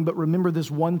this morning, but remember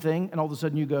this one thing, and all of a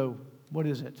sudden you go, what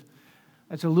is it?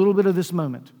 That's a little bit of this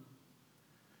moment.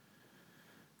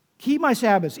 Keep my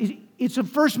Sabbaths. It's of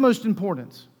first most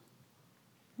importance.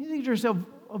 You think to yourself,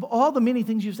 of all the many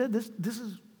things you've said, this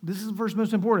is of first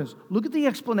most importance. Look at the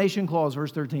explanation clause,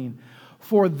 verse 13.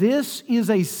 For this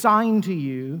is a sign to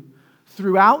you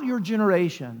throughout your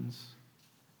generations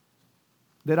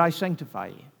that I sanctify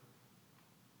you.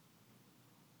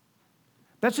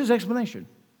 That's his explanation.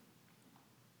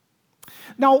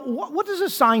 Now, what does a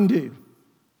sign do?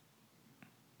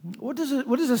 What does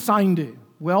a sign do?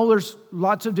 Well, there's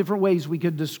lots of different ways we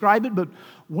could describe it, but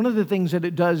one of the things that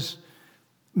it does,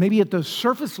 maybe at the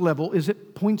surface level, is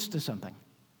it points to something.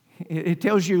 It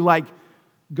tells you, like,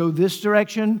 go this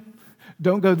direction,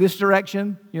 don't go this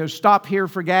direction, stop here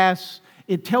for gas.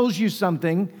 It tells you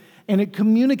something, and it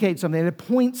communicates something, and it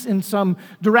points in some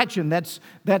direction. That's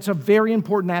a very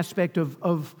important aspect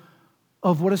of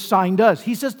what a sign does.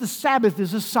 He says the Sabbath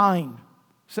is a sign.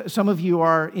 Some of you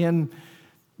are in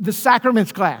the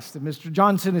sacraments class that Mr.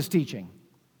 Johnson is teaching.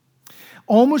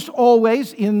 Almost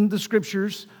always in the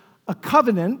Scriptures, a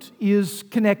covenant is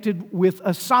connected with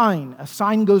a sign. A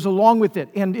sign goes along with it.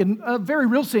 And in a very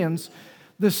real sense,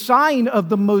 the sign of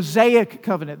the Mosaic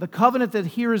covenant, the covenant that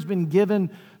here has been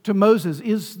given to Moses,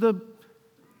 is the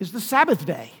Sabbath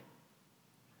day.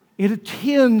 It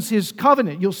attends his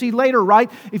covenant. You'll see later, right?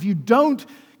 If you don't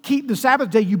keep the Sabbath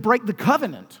day, you break the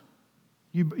covenant.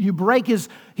 You break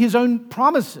his own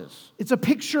promises. It's a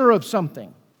picture of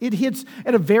something. It hits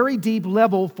at a very deep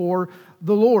level for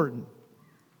the Lord.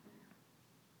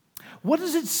 What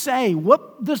does it say?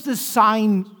 What does this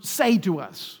sign say to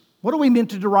us? What are we meant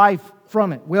to derive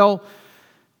from it? Well,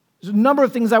 there's a number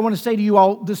of things I want to say to you.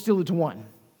 I'll distill it to one.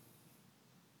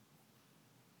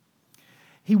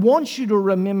 He wants you to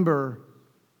remember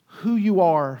who you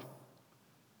are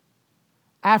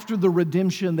after the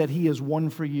redemption that he has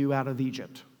won for you out of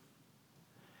Egypt.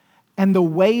 And the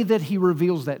way that he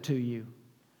reveals that to you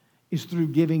is through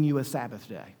giving you a Sabbath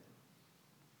day.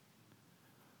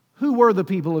 Who were the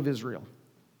people of Israel?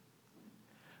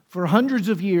 For hundreds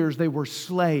of years, they were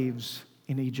slaves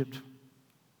in Egypt.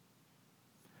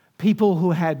 People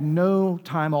who had no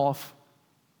time off.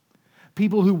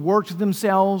 People who worked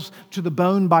themselves to the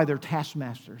bone by their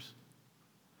taskmasters.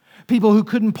 People who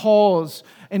couldn't pause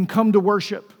and come to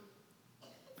worship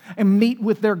and meet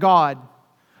with their God,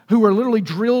 who were literally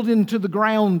drilled into the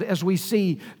ground, as we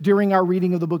see during our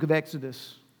reading of the book of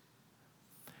Exodus.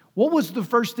 What was the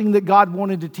first thing that God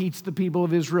wanted to teach the people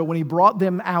of Israel when he brought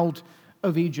them out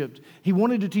of Egypt? He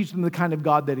wanted to teach them the kind of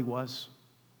God that he was.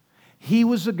 He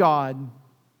was a God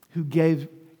who gave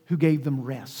them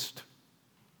rest.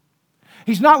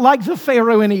 He's not like the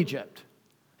Pharaoh in Egypt.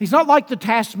 He's not like the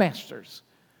taskmasters.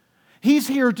 He's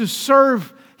here to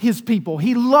serve his people.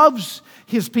 He loves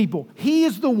his people. He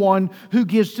is the one who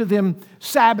gives to them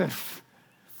Sabbath.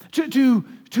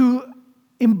 To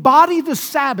embody the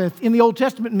Sabbath in the Old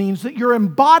Testament means that you're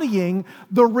embodying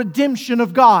the redemption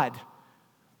of God,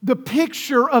 the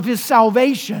picture of his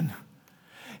salvation.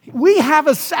 We have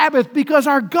a Sabbath because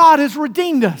our God has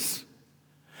redeemed us.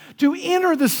 To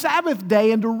enter the Sabbath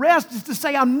day and to rest is to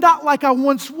say, I'm not like I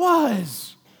once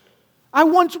was. I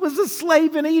once was a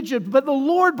slave in Egypt, but the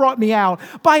Lord brought me out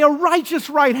by a righteous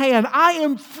right hand. I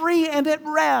am free and at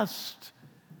rest.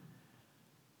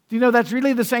 Do you know that's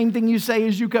really the same thing you say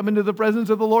as you come into the presence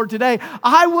of the Lord today?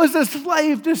 I was a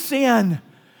slave to sin,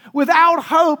 without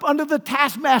hope under the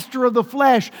taskmaster of the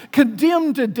flesh,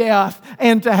 condemned to death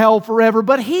and to hell forever.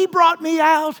 But he brought me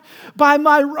out by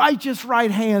my righteous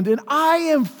right hand, and I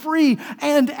am free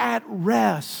and at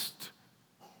rest.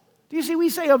 Do you see, we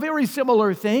say a very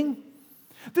similar thing.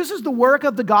 This is the work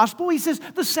of the gospel. He says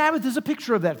the Sabbath is a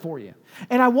picture of that for you.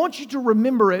 And I want you to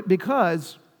remember it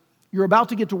because you're about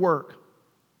to get to work.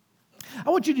 I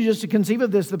want you to just to conceive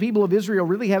of this. The people of Israel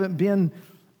really haven't been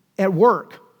at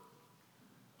work.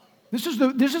 This is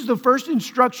the first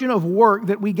instruction of work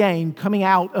that we gain coming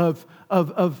out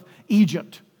of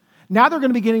Egypt. Now they're going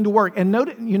to be getting to work. And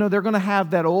note, they're going to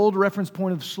have that old reference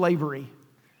point of slavery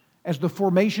as the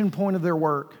formation point of their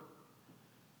work.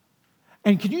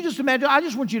 And can you just imagine, I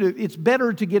just want you to, it's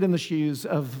better to get in the shoes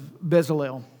of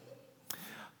Bezalel.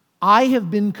 I have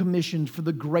been commissioned for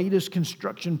the greatest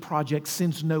construction project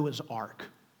since Noah's Ark.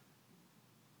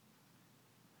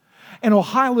 And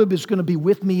Ohio is going to be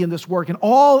with me in this work, and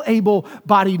all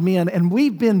able-bodied men. And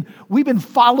we've been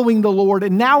following the Lord,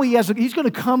 and now He's going to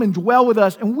come and dwell with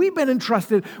us. And we've been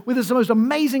entrusted with this most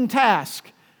amazing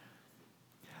task.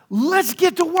 Let's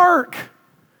get to work.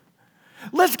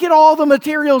 Let's get all the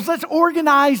materials. Let's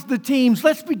organize the teams.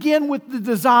 Let's begin with the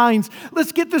designs.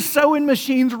 Let's get the sewing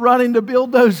machines running to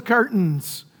build those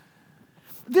curtains.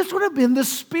 This would have been the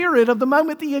spirit of the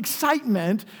moment, the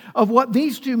excitement of what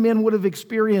these two men would have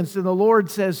experienced. And the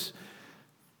Lord says,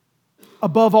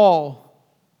 above all,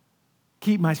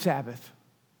 keep my Sabbath.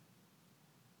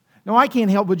 Now, I can't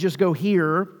help but just go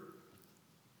here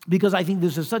because I think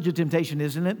this is such a temptation,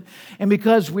 isn't it? And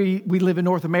because we live in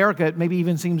North America, it maybe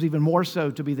even seems even more so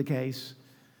to be the case.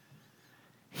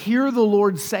 Hear the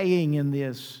Lord saying in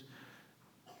this,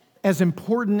 as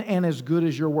important and as good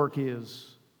as your work is,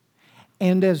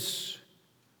 and as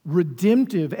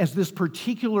redemptive as this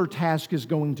particular task is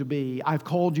going to be, I've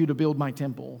called you to build my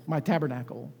temple, my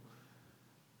tabernacle.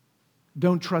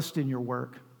 Don't trust in your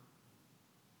work.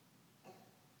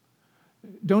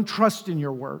 Don't trust in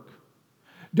your work.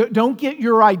 Don't get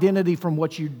your identity from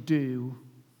what you do.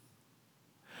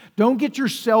 Don't get your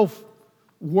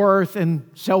self-worth and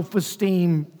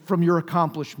self-esteem from your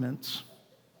accomplishments.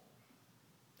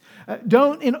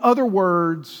 Don't, in other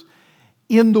words,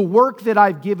 in the work that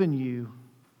I've given you,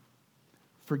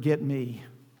 forget me.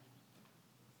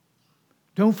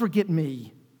 Don't forget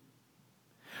me.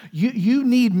 You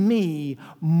need me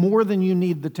more than you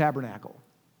need the tabernacle,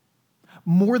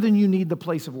 more than you need the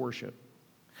place of worship.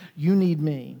 You need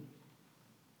me.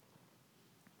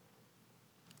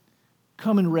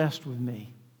 Come and rest with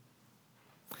me.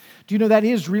 Do you know that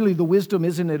is really the wisdom,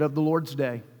 isn't it, of the Lord's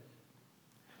Day?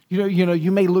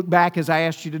 You may look back as I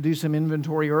asked you to do some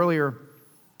inventory earlier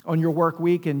on your work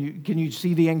week, and can you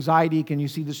see the anxiety? Can you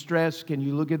see the stress? Can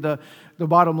you look at the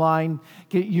bottom line?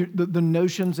 The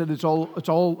notions that it's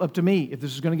all up to me. If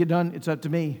this is going to get done, it's up to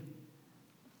me.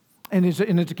 And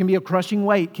it can be a crushing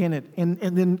weight, can it? And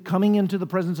then coming into the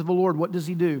presence of the Lord, what does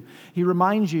He do? He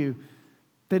reminds you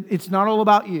that it's not all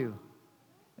about you.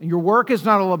 And your work is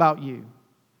not all about you.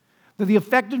 That the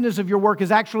effectiveness of your work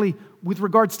is actually with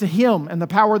regards to Him and the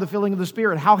power of the filling of the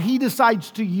Spirit, how He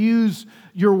decides to use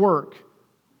your work.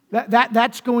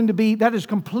 That is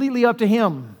completely up to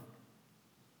Him.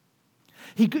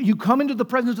 You come into the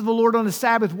presence of the Lord on a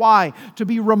Sabbath. Why? To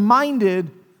be reminded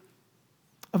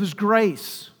of His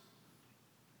grace.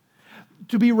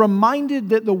 To be reminded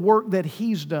that the work that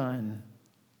He's done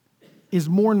is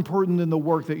more important than the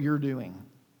work that you're doing.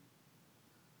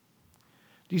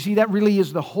 Do you see, that really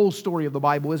is the whole story of the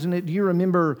Bible, isn't it? Do you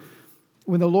remember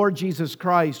when the Lord Jesus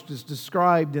Christ is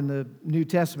described in the New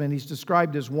Testament? He's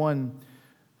described as one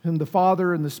whom the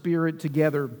Father and the Spirit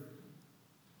together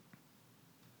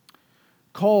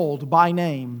called by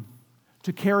name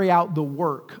to carry out the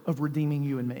work of redeeming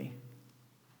you and me.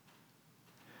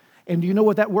 And do you know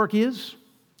what that work is?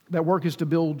 That work is to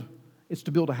build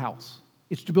a house.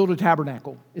 It's to build a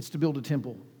tabernacle. It's to build a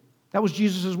temple. That was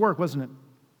Jesus' work, wasn't it?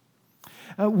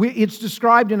 It's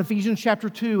described in Ephesians chapter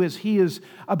 2 as He is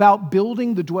about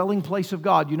building the dwelling place of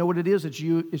God. You know what it is? It's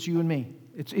you and me.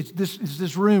 It's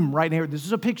this room right here. This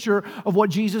is a picture of what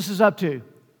Jesus is up to.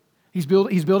 He's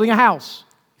building a house.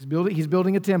 He's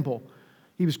building a temple.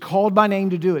 He was called by name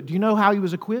to do it. Do you know how He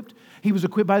was equipped? He was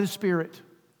equipped by the Spirit.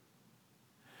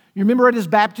 You remember at His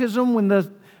baptism when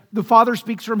the Father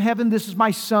speaks from heaven, "This is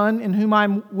my Son in whom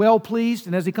I'm well pleased."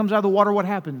 And as He comes out of the water, what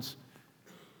happens?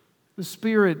 The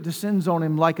Spirit descends on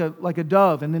Him like a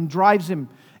dove and then drives Him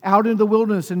out into the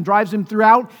wilderness and drives Him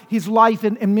throughout His life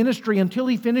and ministry until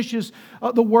He finishes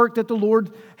the work that the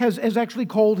Lord has actually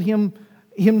called him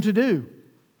to do.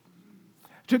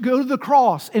 To go to the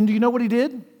cross. And do you know what He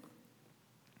did?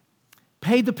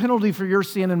 Paid the penalty for your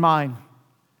sin and mine.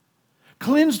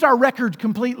 cleansed our record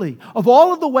completely of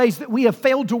all of the ways that we have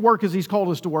failed to work as He's called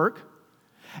us to work,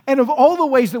 and of all the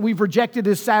ways that we've rejected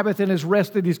His Sabbath and His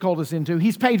rest that He's called us into.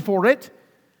 He's paid for it.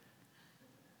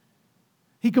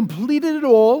 He completed it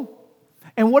all.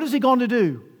 And what has He gone to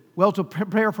do? Well, to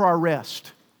prepare for our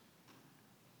rest.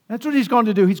 That's what He's gone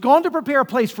to do. He's gone to prepare a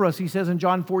place for us, He says in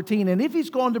John 14. And if He's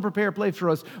gone to prepare a place for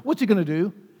us, what's He going to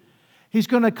do? He's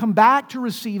going to come back to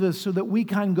receive us so that we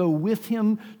can go with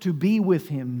Him, to be with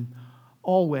Him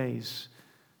always.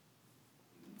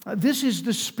 This is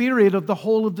the spirit of the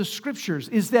whole of the Scriptures,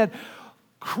 is that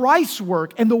Christ's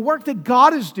work and the work that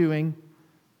God is doing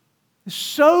is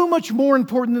so much more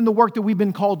important than the work that we've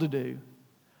been called to do.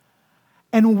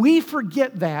 And we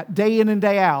forget that day in and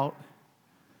day out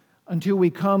until we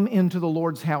come into the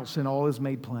Lord's house and all is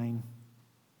made plain.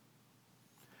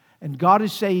 And God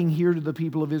is saying here to the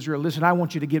people of Israel, listen, I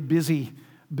want you to get busy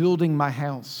building my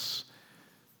house.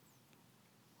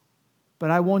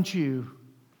 But I want you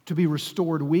to be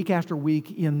restored week after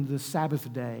week in the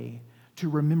Sabbath day to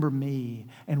remember me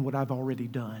and what I've already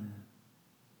done.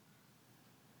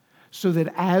 So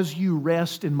that as you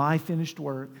rest in my finished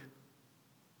work,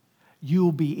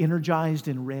 you'll be energized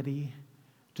and ready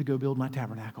to go build my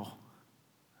tabernacle.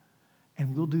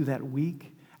 And we'll do that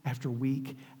week after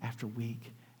week after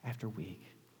week after week.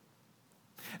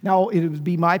 Now, it would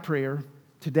be my prayer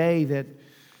today that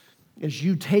as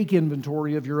you take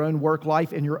inventory of your own work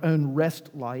life and your own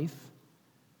rest life,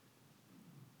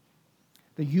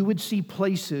 that you would see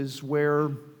places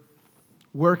where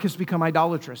work has become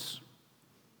idolatrous.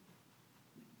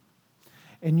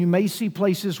 And you may see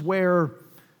places where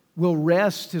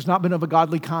rest has not been of a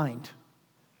godly kind,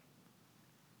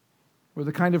 where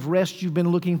the kind of rest you've been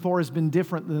looking for has been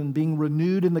different than being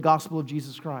renewed in the gospel of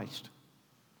Jesus Christ.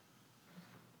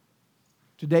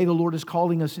 Today, the Lord is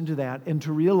calling us into that and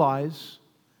to realize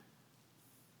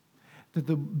that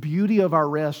the beauty of our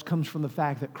rest comes from the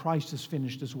fact that Christ has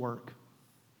finished His work.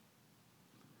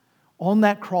 On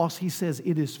that cross, He says,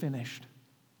 it is finished.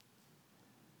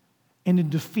 And in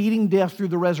defeating death through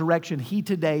the resurrection, He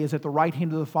today is at the right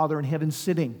hand of the Father in heaven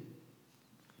sitting.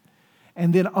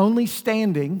 And then only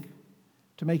standing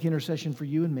to make intercession for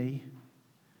you and me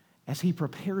as He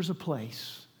prepares a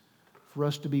place for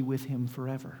us to be with Him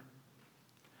forever.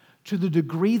 To the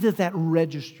degree that that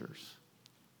registers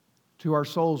to our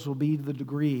souls will be the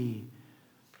degree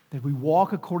that we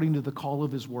walk according to the call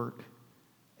of His work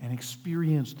and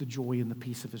experience the joy and the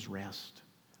peace of His rest.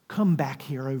 Come back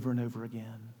here over and over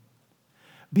again.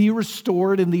 Be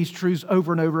restored in these truths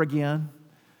over and over again.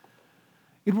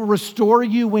 It will restore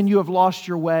you when you have lost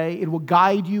your way. It will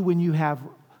guide you when you have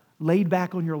laid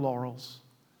back on your laurels.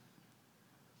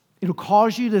 It will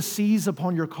cause you to seize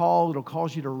upon your call. It will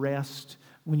cause you to rest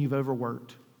when you've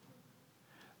overworked.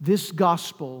 This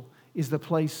gospel is the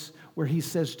place where He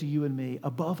says to you and me,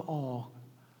 above all,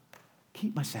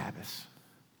 keep my Sabbaths.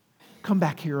 Come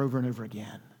back here over and over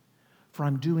again, for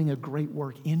I'm doing a great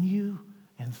work in you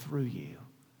and through you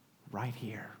right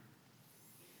here.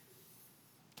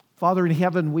 Father in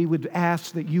heaven, we would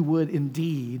ask that you would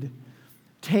indeed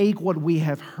take what we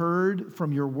have heard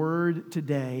from your word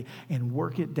today and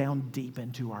work it down deep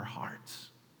into our hearts.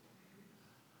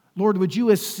 Lord, would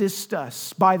you assist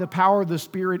us by the power of the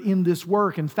Spirit in this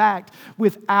work? In fact,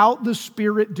 without the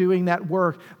Spirit doing that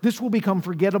work, this will become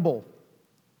forgettable.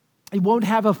 It won't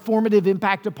have a formative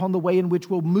impact upon the way in which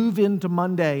we'll move into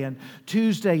Monday and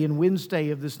Tuesday and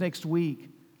Wednesday of this next week.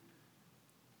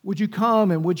 Would you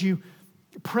come and would you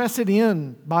press it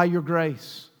in by your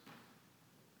grace?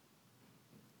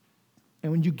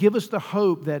 And when you give us the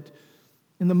hope that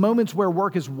in the moments where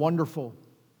work is wonderful,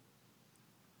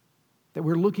 that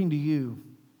we're looking to you.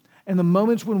 And the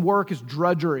moments when work is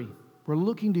drudgery, we're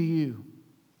looking to you.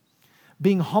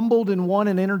 Being humbled in one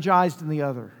and energized in the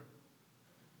other.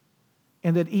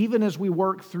 And that even as we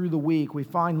work through the week, we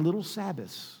find little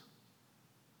Sabbaths.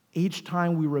 Each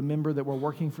time we remember that we're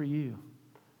working for you.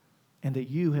 And that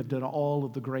you have done all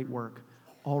of the great work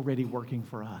already working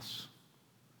for us.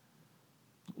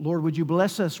 Lord, would you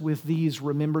bless us with these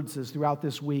remembrances throughout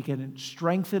this week and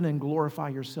strengthen and glorify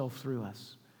yourself through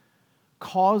us.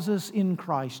 Cause us in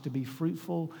Christ to be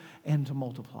fruitful and to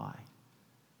multiply.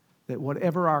 That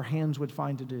whatever our hands would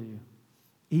find to do,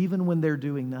 even when they're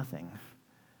doing nothing,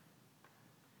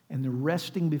 and they're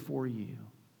resting before you,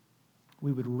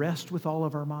 we would rest with all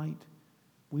of our might.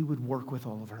 We would work with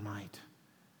all of our might.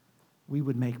 We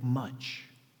would make much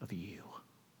of you.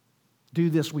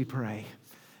 Do this, we pray,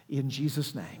 in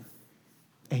Jesus' name.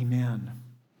 Amen.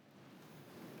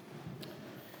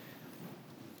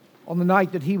 On the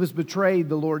night that he was betrayed,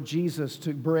 the Lord Jesus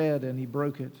took bread and he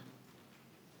broke it.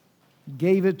 He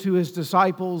gave it to his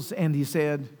disciples, and he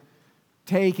said,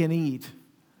 "Take and eat.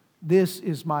 This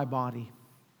is my body.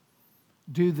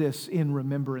 Do this in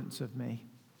remembrance of me."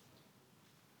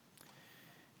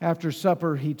 After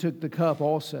supper, he took the cup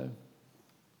also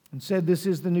and said, "This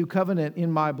is the new covenant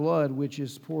in my blood, which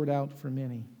is poured out for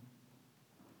many.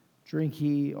 Drink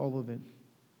ye all of it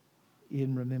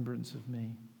in remembrance of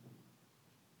me."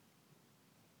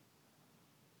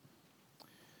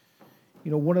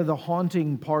 You know, one of the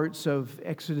haunting parts of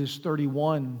Exodus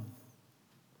 31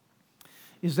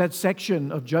 is that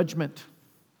section of judgment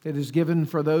that is given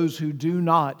for those who do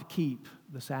not keep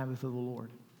the Sabbath of the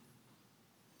Lord.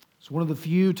 It's one of the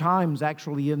few times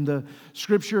actually in the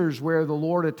Scriptures where the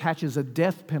Lord attaches a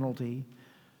death penalty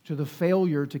to the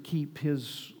failure to keep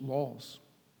His laws.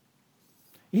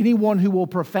 Anyone who will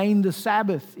profane the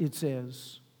Sabbath, it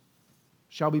says,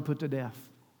 shall be put to death.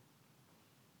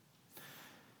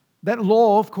 That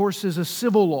law, of course, is a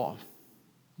civil law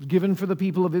given for the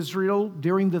people of Israel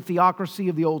during the theocracy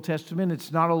of the Old Testament.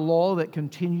 It's not a law that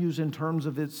continues in terms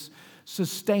of its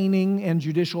sustaining and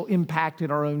judicial impact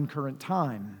in our own current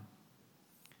time.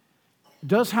 It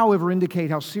does, however,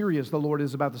 indicate how serious the Lord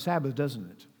is about the Sabbath,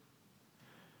 doesn't it?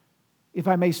 If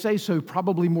I may say so,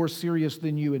 probably more serious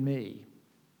than you and me.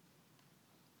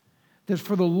 That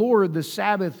for the Lord, the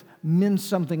Sabbath meant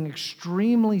something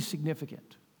extremely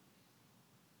significant.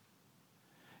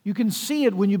 You can see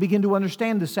it when you begin to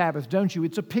understand the Sabbath, don't you?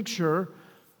 It's a picture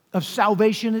of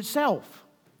salvation itself.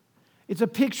 It's a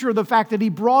picture of the fact that He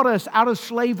brought us out of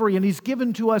slavery and He's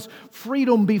given to us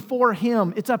freedom before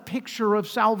Him. It's a picture of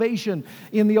salvation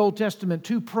in the Old Testament.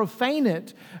 To profane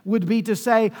it would be to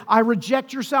say, I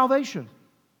reject your salvation.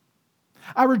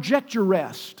 I reject your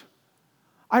rest.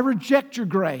 I reject your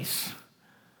grace.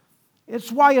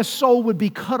 It's why a soul would be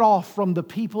cut off from the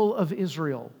people of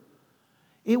Israel.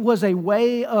 It was a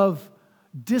way of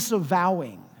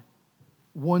disavowing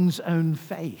one's own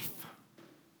faith.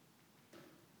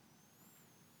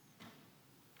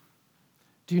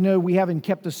 Do you know we haven't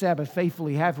kept the Sabbath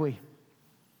faithfully, have we?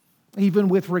 Even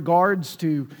with regards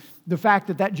to the fact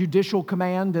that that judicial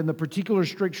command and the particular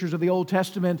strictures of the Old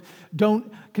Testament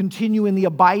don't continue in the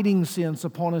abiding sense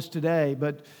upon us today.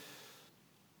 But,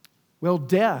 well,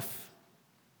 death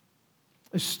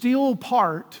is still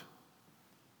part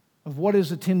of what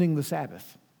is attending the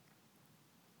Sabbath.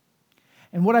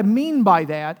 And what I mean by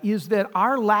that is that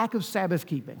our lack of Sabbath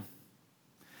keeping,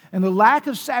 and the lack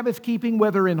of Sabbath keeping,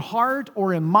 whether in heart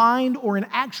or in mind or in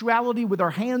actuality with our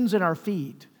hands and our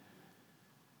feet,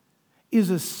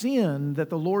 is a sin that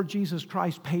the Lord Jesus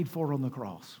Christ paid for on the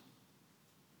cross.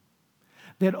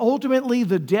 That ultimately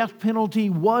the death penalty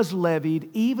was levied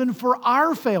even for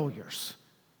our failures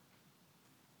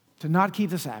to not keep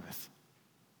the Sabbath,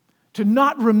 to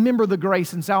not remember the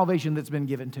grace and salvation that's been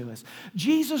given to us.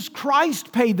 Jesus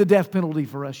Christ paid the death penalty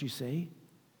for us, you see.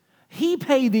 He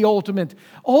paid the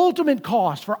ultimate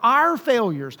cost for our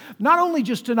failures, not only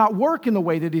just to not work in the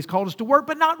way that He's called us to work,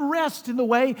 but not rest in the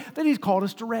way that He's called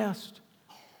us to rest.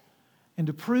 And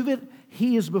to prove it,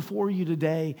 He is before you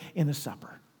today in the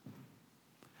supper,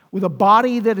 with a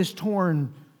body that is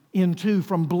torn in two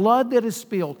from blood that is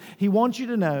spilled. He wants you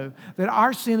to know that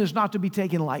our sin is not to be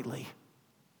taken lightly.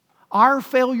 Our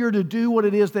failure to do what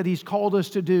it is that He's called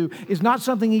us to do is not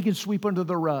something He can sweep under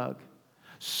the rug.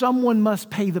 Someone must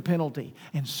pay the penalty,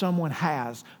 and someone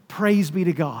has. Praise be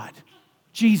to God.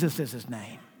 Jesus is His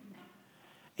name.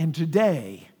 And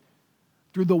today,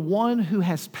 through the one who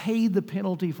has paid the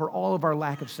penalty for all of our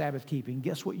lack of Sabbath keeping,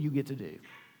 guess what you get to do?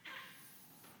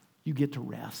 You get to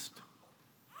rest.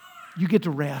 You get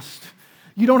to rest.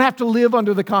 You don't have to live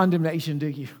under the condemnation, do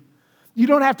you? You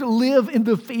don't have to live in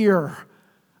the fear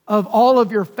of all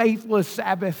of your faithless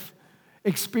Sabbath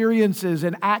experiences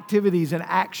and activities and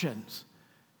actions.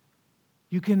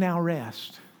 You can now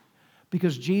rest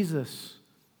because Jesus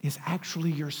is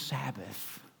actually your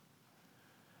Sabbath.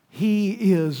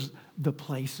 He is the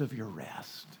place of your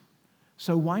rest.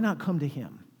 So why not come to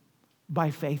Him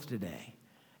by faith today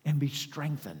and be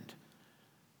strengthened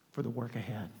for the work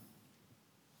ahead?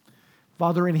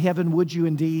 Father in heaven, would You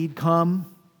indeed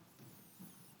come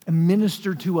and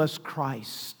minister to us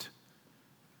Christ?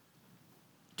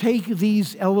 Take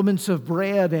these elements of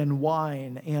bread and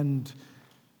wine and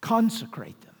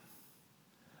consecrate them.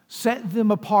 Set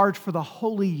them apart for the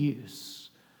holy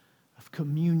use of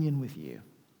communion with You.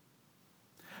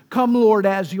 Come, Lord,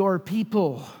 as Your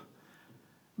people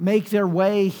make their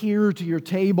way here to Your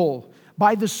table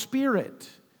by the Spirit.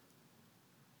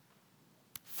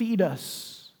 Feed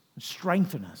us and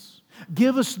strengthen us.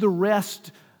 Give us the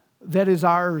rest that is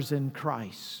ours in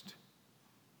Christ.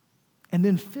 And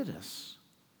then fit us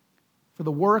for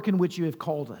the work in which you have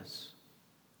called us.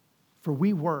 For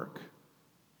we work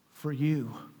for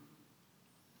you,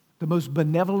 the most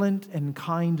benevolent and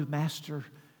kind master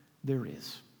there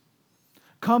is.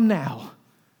 Come now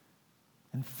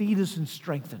and feed us and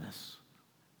strengthen us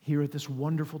here at this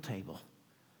wonderful table.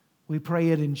 We pray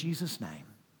it in Jesus' name.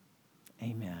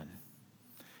 Amen.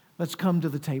 Let's come to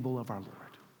the table of our Lord.